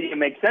think the way you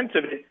make sense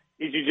of it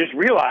is you just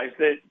realize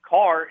that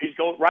Carr is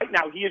going right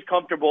now. He is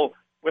comfortable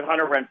with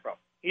Hunter Renfrow.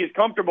 He is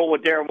comfortable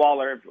with Darren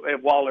Waller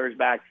if Waller is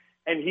back,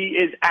 and he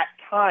is at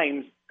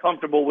times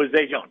comfortable with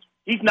Zay Jones.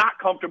 He's not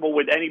comfortable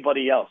with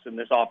anybody else in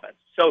this offense.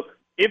 So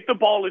if the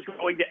ball is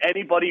going to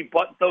anybody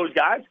but those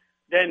guys,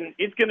 then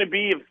it's going to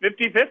be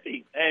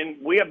 50-50,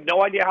 and we have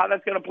no idea how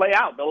that's going to play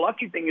out. The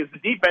lucky thing is the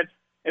defense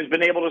has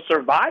been able to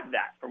survive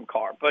that from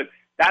Carr, but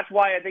that's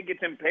why I think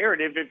it's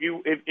imperative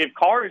if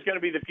Carr is going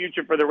to be the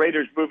future for the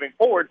Raiders moving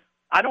forward.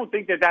 I don't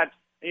think that's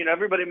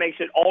everybody makes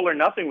it all or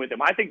nothing with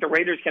him. I think the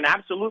Raiders can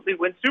absolutely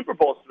win Super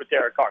Bowls with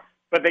Derek Carr,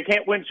 but they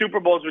can't win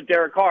Super Bowls with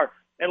Derek Carr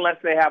unless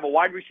they have a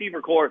wide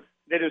receiver core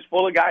that is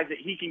full of guys that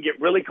he can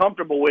get really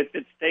comfortable with,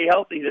 that stay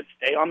healthy, that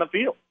stay on the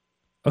field.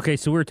 Okay,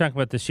 so we were talking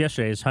about this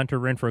yesterday. Is Hunter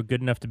Renfrow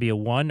good enough to be a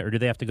 1, or do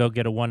they have to go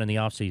get a 1 in the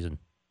offseason?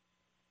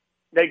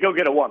 They go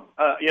get a 1.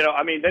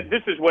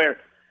 This is where,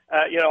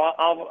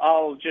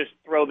 I'll just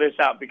throw this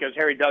out because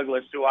Harry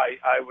Douglas, who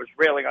I was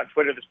railing on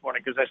Twitter this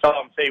morning because I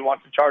saw him say he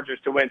wants the Chargers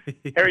to win.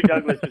 Harry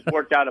Douglas has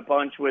worked out a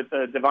bunch with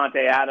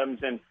Devontae Adams,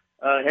 and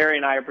Harry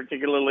and I are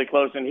particularly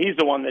close, and he's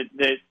the one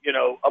that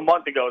a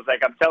month ago was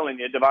like, I'm telling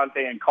you,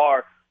 Devontae and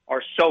Carr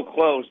are so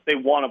close, they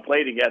want to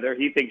play together.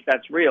 He thinks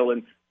that's real,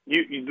 and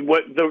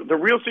the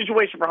real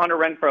situation for Hunter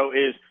Renfrow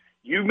is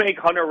you make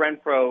Hunter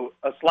Renfrow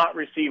a slot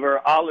receiver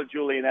a la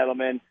Julian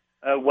Edelman,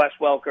 Wes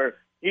Welker,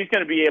 he's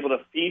going to be able to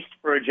feast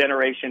for a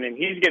generation, and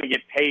he's going to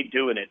get paid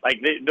doing it.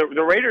 Like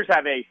the Raiders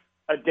have a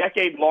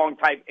decade-long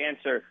type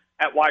answer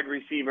at wide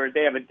receiver.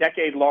 They have a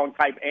decade-long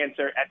type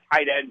answer at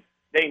tight end.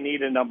 They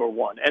need a number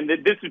one. And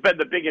this has been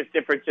the biggest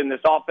difference in this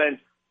offense.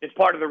 It's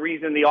part of the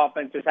reason the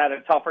offense has had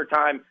a tougher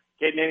time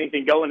getting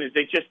anything going is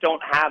they just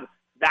don't have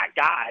that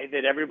guy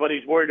that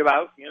everybody's worried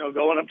about,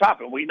 going up top.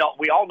 And we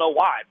all know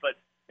why. But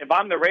if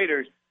I'm the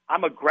Raiders,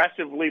 I'm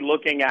aggressively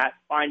looking at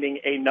finding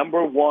a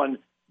number one.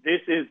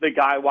 This is the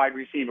guy wide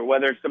receiver,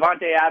 whether it's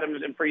Davante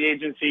Adams in free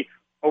agency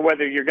or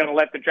whether you're going to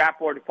let the draft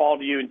board fall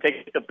to you and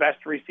take the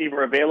best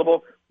receiver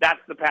available.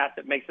 That's the path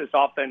that makes this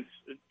offense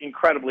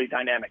incredibly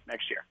dynamic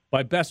next year.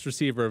 By best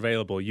receiver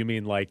available, you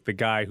mean like the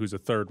guy who's a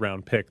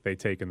third-round pick they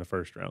take in the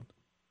first round?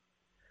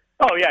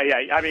 Oh, yeah.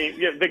 I mean,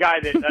 the guy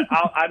that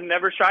I've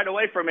never shied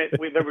away from it.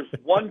 There was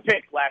one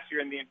pick last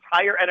year in the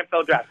entire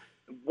NFL draft.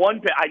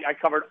 One pick. I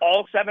covered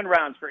all 7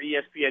 rounds for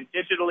ESPN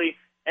digitally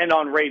and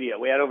on radio.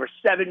 We had over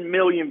 7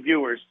 million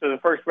viewers to the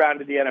first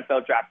round of the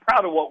NFL draft.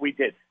 Proud of what we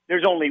did.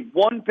 There's only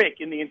one pick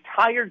in the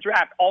entire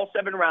draft, all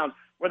 7 rounds,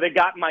 where they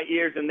got in my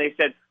ears and they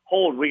said,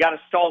 hold, we got to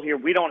stall here.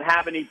 We don't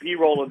have any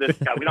B-roll of this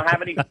guy. We don't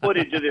have any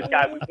footage of this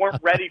guy. We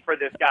weren't ready for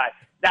this guy.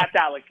 That's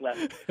Alex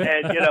Levis.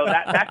 And,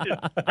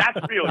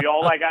 that's real,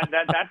 y'all. Like,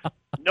 that's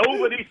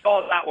nobody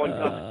saw that one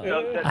coming.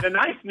 So the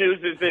nice news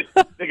is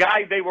that the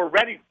guy they were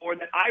ready for,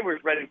 that I was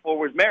ready for,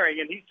 was Merrick,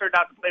 and he turned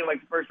out to play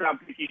like the first-round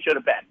pick he should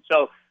have been.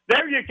 So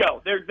there you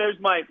go. There's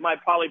my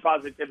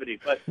poly-positivity.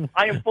 But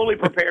I am fully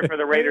prepared for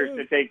the Raiders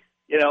to take,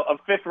 a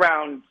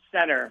 5th-round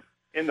center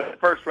in the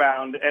first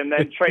round and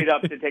then trade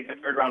up to take a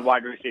 3rd-round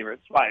wide receiver.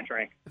 It's fine,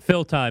 drink.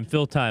 Fill time.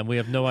 We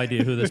have no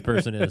idea who this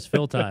person is.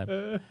 Fill time.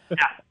 Yeah,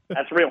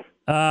 that's real.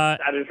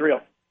 That is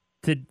real.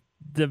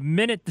 The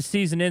minute the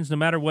season ends, no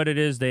matter what it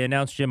is, they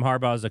announce Jim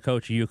Harbaugh as the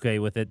coach. Are you okay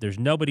with it? There's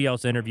nobody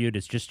else interviewed.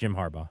 It's just Jim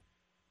Harbaugh.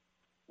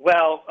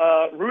 Well,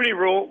 Rooney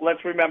Rule,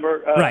 let's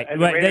remember. Right.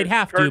 They'd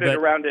have to, but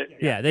around it.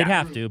 Yeah, they'd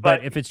have to.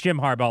 But if it's Jim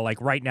Harbaugh, like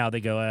right now,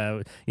 they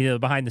go,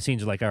 behind the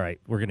scenes, are like, all right,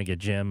 we're going to get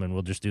Jim, and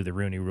we'll just do the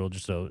Rooney Rule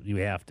just so you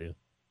have to.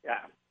 Yeah,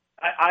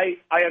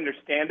 I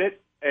understand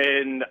it,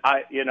 and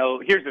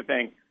here's the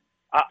thing.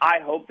 I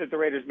hope that the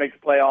Raiders make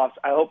the playoffs.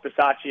 I hope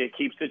Bisaccia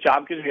keeps the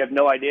job because we have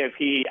no idea if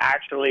he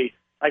actually,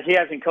 he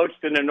hasn't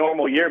coached in a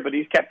normal year, but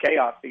he's kept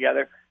chaos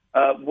together.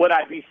 Would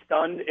I be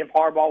stunned if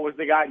Harbaugh was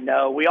the guy?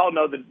 No. We all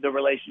know the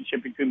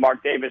relationship between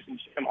Mark Davis and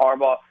Jim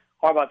Harbaugh.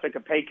 Harbaugh took a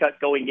pay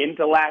cut going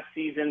into last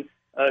season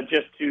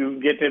just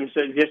to get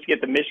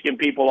the Michigan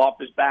people off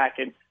his back.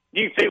 And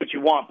you can say what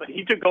you want, but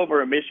he took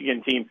over a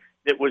Michigan team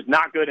that was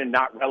not good and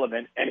not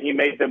relevant, and he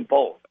made them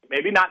both.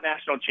 Maybe not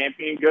national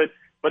champion good,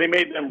 but he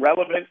made them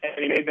relevant,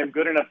 and he made them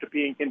good enough to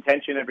be in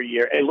contention every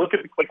year. And look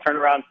at the quick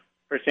turnaround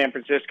for San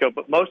Francisco.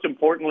 But most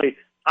importantly,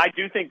 I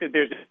do think that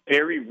there's a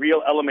very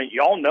real element.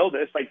 You all know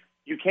this. Like,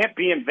 you can't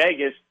be in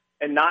Vegas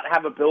and not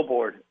have a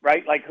billboard,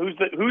 right? Like, who's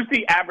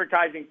the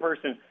advertising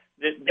person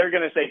that they're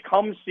going to say,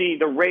 come see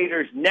the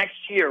Raiders next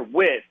year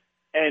with?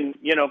 And,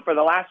 for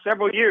the last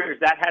several years,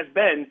 that has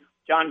been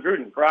John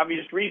Gruden. For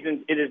obvious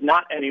reasons, it is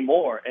not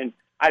anymore. And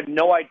I have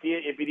no idea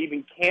if it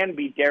even can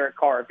be Derek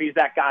Carr, if he's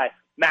that guy.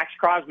 Max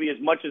Crosby,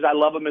 as much as I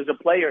love him as a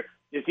player,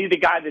 is he the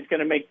guy that's going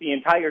to make the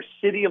entire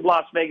city of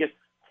Las Vegas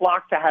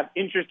flock to have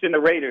interest in the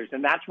Raiders?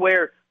 And that's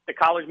where the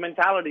college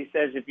mentality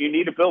says if you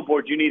need a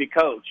billboard, you need a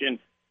coach. And,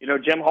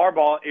 Jim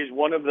Harbaugh is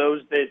one of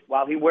those that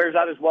while he wears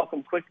out his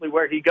welcome quickly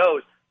where he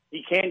goes,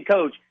 he can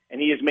coach,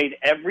 and he has made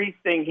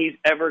everything he's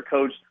ever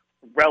coached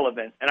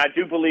relevant. And I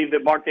do believe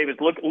that Mark Davis,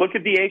 look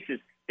at the Aces.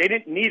 They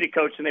didn't need a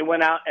coach, and they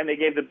went out and they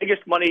gave the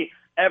biggest money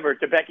ever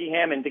to Becky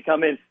Hammon to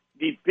come in,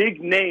 the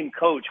big-name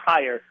coach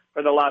hire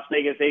for the Las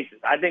Vegas Aces.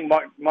 I think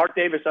Mark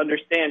Davis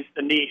understands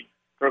the need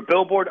for a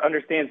billboard,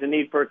 understands the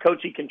need for a coach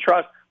he can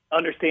trust,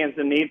 understands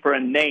the need for a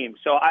name.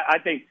 So I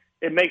think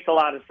it makes a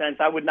lot of sense.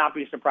 I would not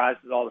be surprised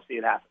at all to see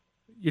it happen.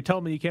 You're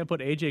telling me you can't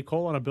put A.J.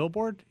 Cole on a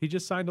billboard? He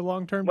just signed a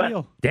long-term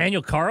deal.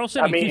 Daniel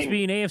Carlson, he keeps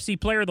being AFC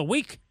Player of the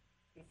Week.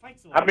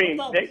 I mean,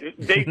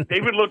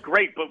 they would look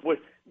great, but what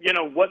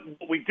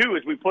we do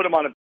is we put them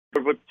on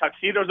with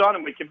tuxedos on,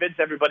 and we convince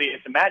everybody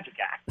it's a magic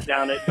act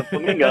down at the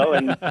Flamingo,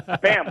 and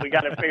bam, we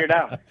got it figured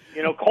out.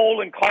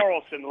 Cole and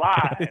Carlson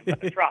live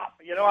at the drop.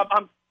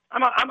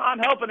 I'm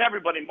helping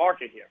everybody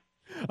market here.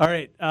 All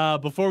right,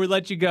 before we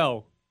let you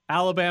go,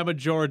 Alabama,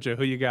 Georgia,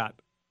 who you got?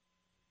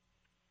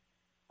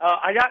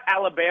 I got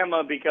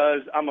Alabama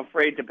because I'm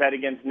afraid to bet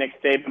against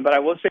Nick Saban, but I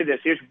will say this.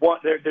 Here's one.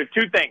 There are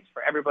 2 things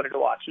for everybody to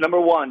watch.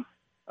 Number one,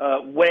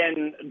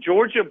 when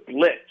Georgia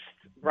blitzed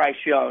Bryce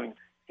Young,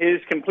 his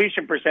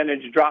completion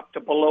percentage dropped to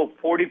below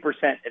 40%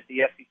 at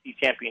the SEC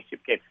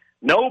championship game.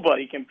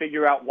 Nobody can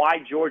figure out why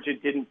Georgia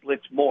didn't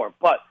blitz more,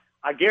 but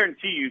I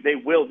guarantee you they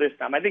will this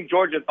time. I think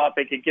Georgia thought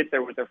they could get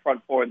there with their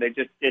front four, and they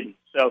just didn't.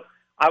 So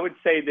I would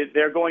say that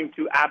they're going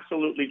to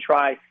absolutely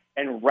try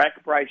and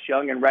wreck Bryce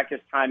Young and wreck his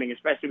timing,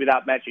 especially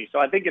without Mechie. So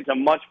I think it's a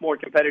much more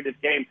competitive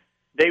game.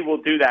 They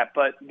will do that.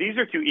 But these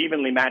are 2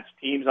 evenly matched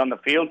teams on the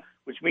field,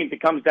 which means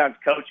it comes down to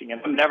coaching, and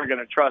I'm never going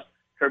to trust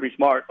Kirby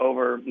Smart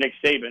over Nick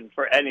Saban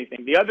for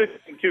anything. The other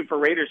thing, too, for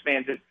Raiders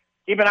fans is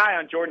keep an eye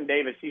on Jordan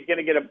Davis. He's going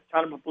to get a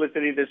ton of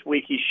publicity this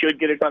week. He should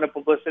get a ton of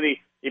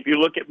publicity. If you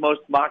look at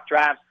most mock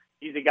drafts,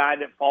 he's a guy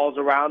that falls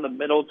around the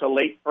middle to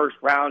late first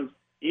round.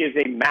 He is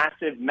a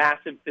massive,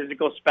 massive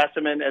physical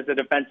specimen as a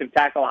defensive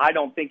tackle. I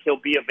don't think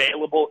he'll be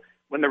available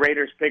when the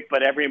Raiders pick,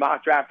 but every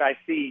mock draft I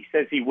see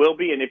says he will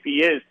be, and if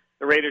he is,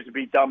 the Raiders would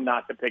be dumb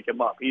not to pick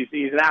him up. He's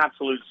an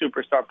absolute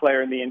superstar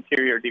player in the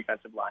interior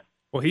defensive line.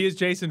 Well, he is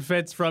Jason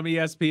Fitz from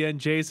ESPN.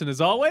 Jason,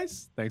 as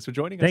always, thanks for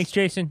joining us. Thanks,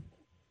 Jason.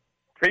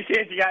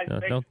 Appreciate you guys.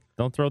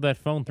 Don't throw that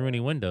phone through any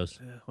windows.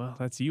 Well,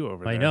 that's you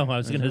over there. I know. I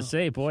was going to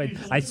say, boy,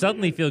 I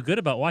suddenly feel good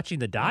about watching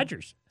the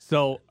Dodgers.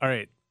 So, all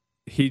right,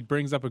 he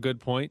brings up a good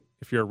point.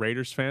 If you're a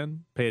Raiders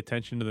fan, pay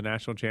attention to the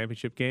national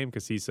championship game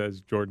because he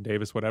says Jordan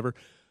Davis, whatever.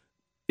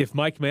 If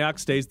Mike Mayock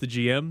stays the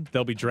GM,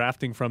 they'll be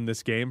drafting from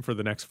this game for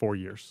the next 4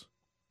 years.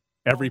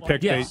 Every pick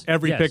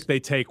pick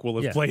they take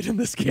will have played in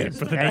this game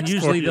for the next 4 years. And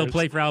usually they'll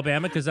play for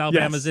Alabama because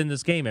Alabama's in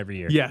this game every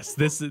year. Yes,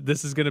 this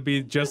is going to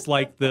be just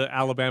like the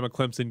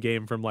Alabama-Clemson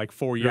game from like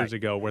 4 years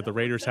ago where the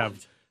Raiders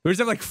have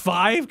like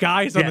 5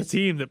 guys on the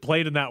team that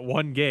played in that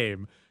one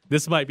game.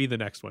 This might be the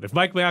next one. If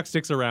Mike Mayock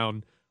sticks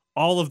around,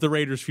 all of the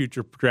Raiders'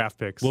 future draft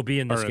picks will be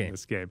in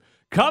this game.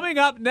 Coming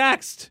up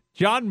next,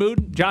 John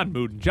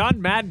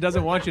Madden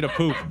doesn't want you to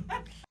poop.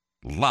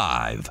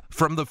 Live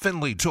from the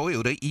Findlay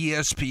Toyota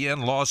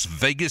ESPN Las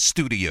Vegas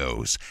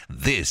studios,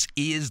 this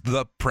is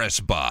the Press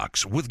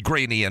Box with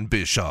Graney and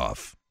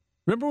Bischoff.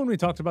 Remember when we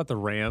talked about the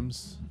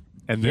Rams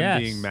and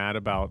them being mad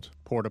about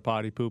porta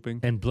potty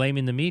pooping? And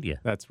blaming the media.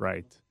 That's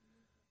right.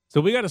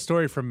 So we got a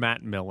story from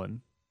Matt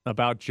Millen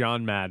about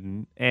John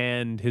Madden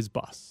and his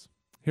bus.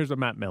 Here's what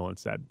Matt Millen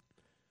said.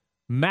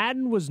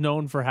 Madden was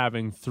known for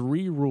having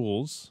 3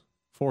 rules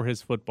for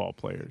his football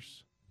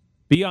players.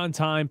 Be on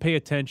time, pay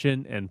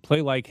attention, and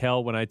play like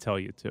hell when I tell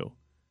you to.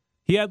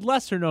 He had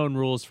lesser-known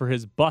rules for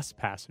his bus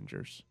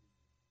passengers.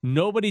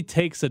 Nobody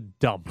takes a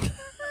dump.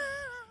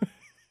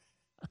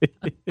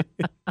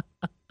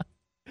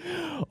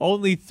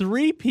 Only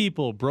 3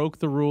 people broke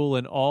the rule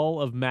in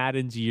all of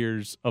Madden's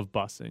years of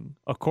busing.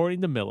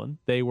 According to Millen,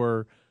 they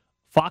were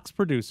Fox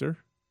producer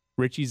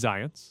Richie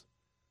Zients,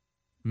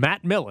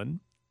 Matt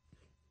Millen,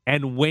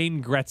 and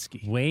Wayne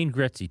Gretzky. Wayne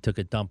Gretzky took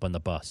a dump on the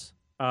bus.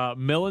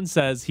 Millen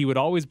says he would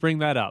always bring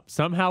that up.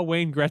 Somehow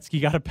Wayne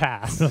Gretzky got a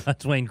pass.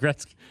 That's Wayne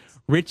Gretzky.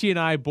 Richie and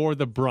I bore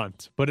the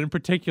brunt, but in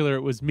particular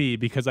it was me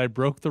because I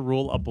broke the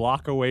rule a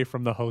block away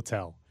from the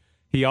hotel.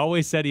 He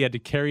always said he had to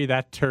carry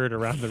that turd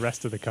around the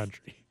rest of the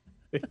country.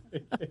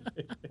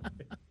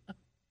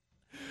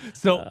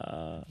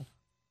 So,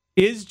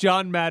 is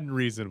John Madden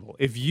reasonable?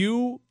 If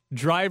you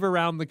drive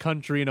around the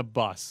country in a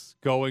bus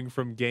going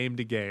from game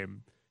to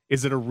game,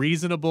 is it a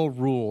reasonable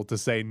rule to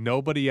say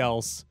nobody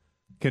else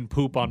can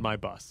poop on my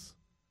bus?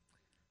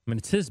 I mean,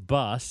 it's his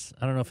bus.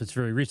 I don't know if it's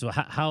very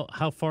reasonable.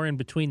 How far in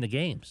between the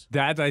games?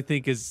 That, I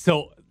think, is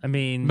so. I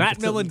mean,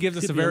 Matt Millen gives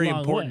us a very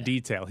important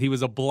detail. He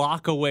was a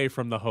block away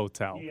from the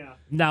hotel. Yeah.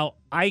 Now,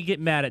 I get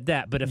mad at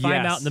that, but if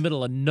I'm out in the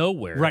middle of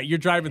nowhere. Right, you're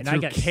driving and through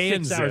I got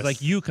Kansas. 6 hours,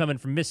 like you coming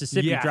from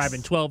Mississippi, Yes.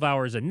 driving 12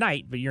 hours a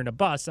night, but you're in a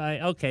bus.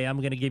 I'm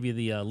going to give you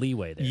the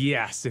leeway there.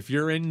 Yes, if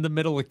you're in the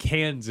middle of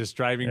Kansas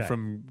driving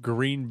from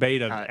Green Bay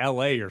to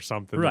L.A. or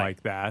something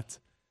like that.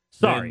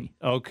 Sorry.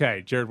 Then,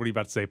 okay, Jared, what are you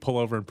about to say? Pull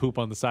over and poop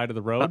on the side of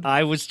the road?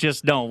 I was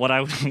just,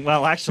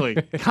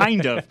 actually,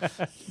 kind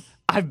of.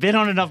 I've been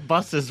on enough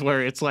buses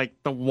where it's like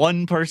the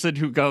one person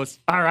who goes,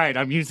 all right,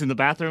 I'm using the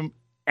bathroom.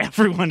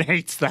 Everyone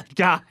hates that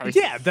guy.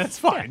 Yeah, that's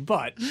fine.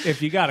 But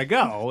if you got to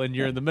go and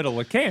you're in the middle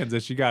of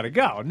Kansas, you got to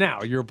go.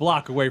 Now, you're a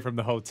block away from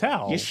the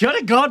hotel. You should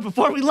have gone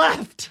before we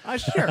left.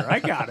 Sure, I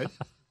got it.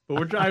 But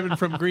we're driving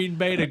from Green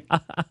Bay to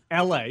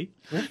L.A.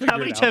 How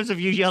many times have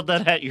you yelled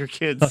that at your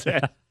kids?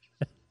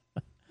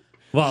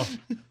 Well,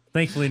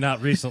 thankfully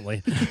not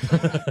recently.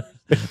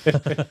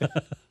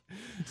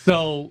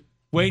 So,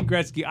 Wayne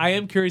Gretzky, I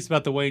am curious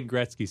about the Wayne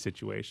Gretzky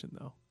situation,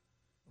 though.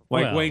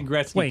 Wayne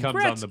Gretzky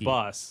comes on the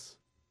bus.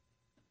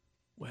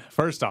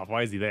 First off,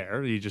 why is he there?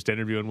 Are you just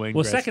interviewing Wayne Gretzky?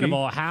 Well, second of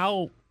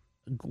all,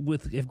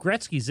 if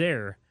Gretzky's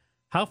there,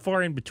 how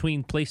far in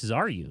between places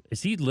are you?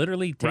 Is he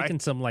literally taking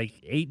some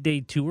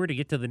 8-day tour to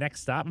get to the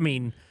next stop? I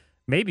mean,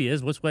 maybe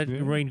is. What's what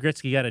Wayne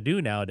Gretzky got to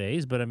do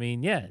nowadays? But I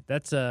mean, yeah,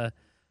 that's an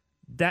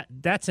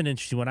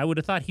interesting one. I would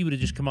have thought he would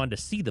have just come on to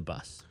see the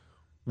bus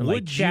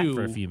and chat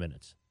for a few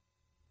minutes.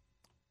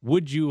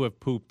 Would you have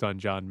pooped on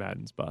John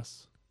Madden's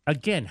bus?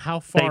 Again, how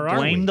far are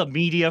we? They blame the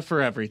media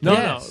for everything. No,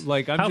 Yes.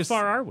 no. How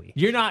far are we?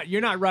 You're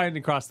not riding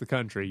across the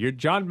country. You're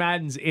John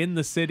Madden's in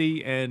the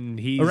city, and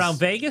he's around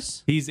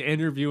Vegas. He's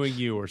interviewing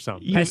you or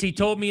something. Has he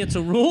told me it's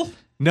a rule?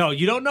 No,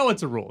 you don't know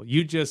it's a rule.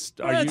 You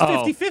just It's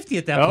 50-50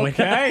 at that point.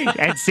 Okay.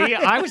 And see,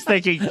 I was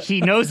thinking he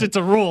knows it's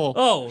a rule.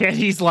 Oh. And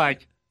he's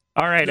like,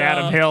 all right,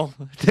 Adam Hill,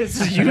 this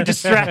is you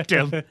distract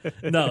him.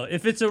 No,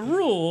 if it's a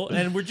rule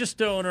and we're just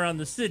throwing around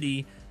the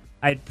city,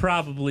 I'd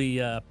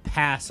probably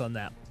pass on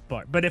that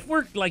part. But if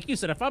we're, like you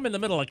said, if I'm in the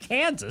middle of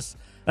Kansas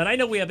and I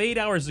know we have 8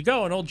 hours to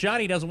go and old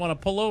Johnny doesn't want to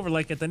pull over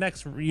at the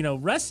next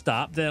rest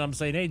stop, then I'm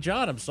saying, hey,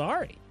 John, I'm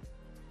sorry.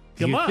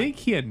 Do Come you on. think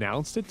he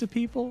announced it to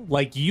people?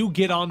 Like, you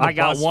get on the I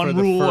got bus one for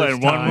the rule first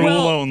and one time. rule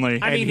Well,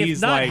 only. I And mean, if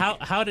he's not,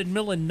 like- how did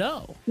Millen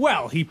know?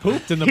 Well, he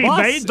pooped in the He bus.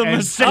 made the and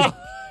mistake.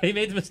 He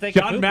made the mistake.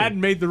 of John pooping.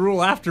 Madden made the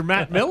rule after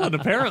Matt Millen,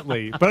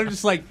 apparently. But I'm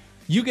just like,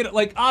 you get,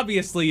 like,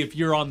 obviously, if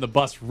you're on the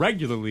bus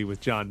regularly with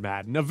John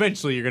Madden,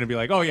 eventually you're going to be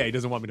like, oh, yeah, he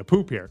doesn't want me to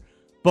poop here.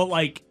 But,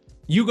 like,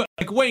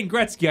 like Wayne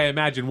Gretzky, I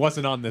imagine,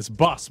 wasn't on this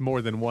bus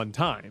more than one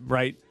time,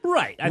 right?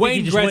 Right. I Wayne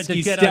think he just went to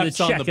Gretzky get out to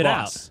steps on check the it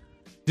out. bus.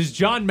 Does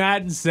John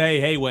Madden say,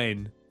 hey,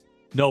 Wayne,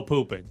 no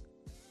pooping?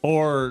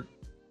 Or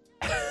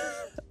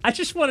I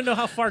just want to know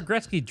how far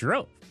Gretzky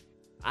drove.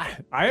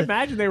 I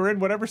imagine they were in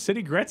whatever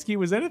city Gretzky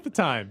was in at the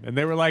time. And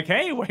they were like,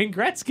 hey, Wayne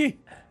Gretzky,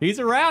 he's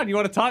around. You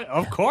want to talk?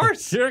 Of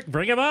course. Sure,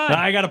 bring him on.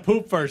 I got to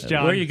poop first,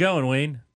 John. Where are you going, Wayne?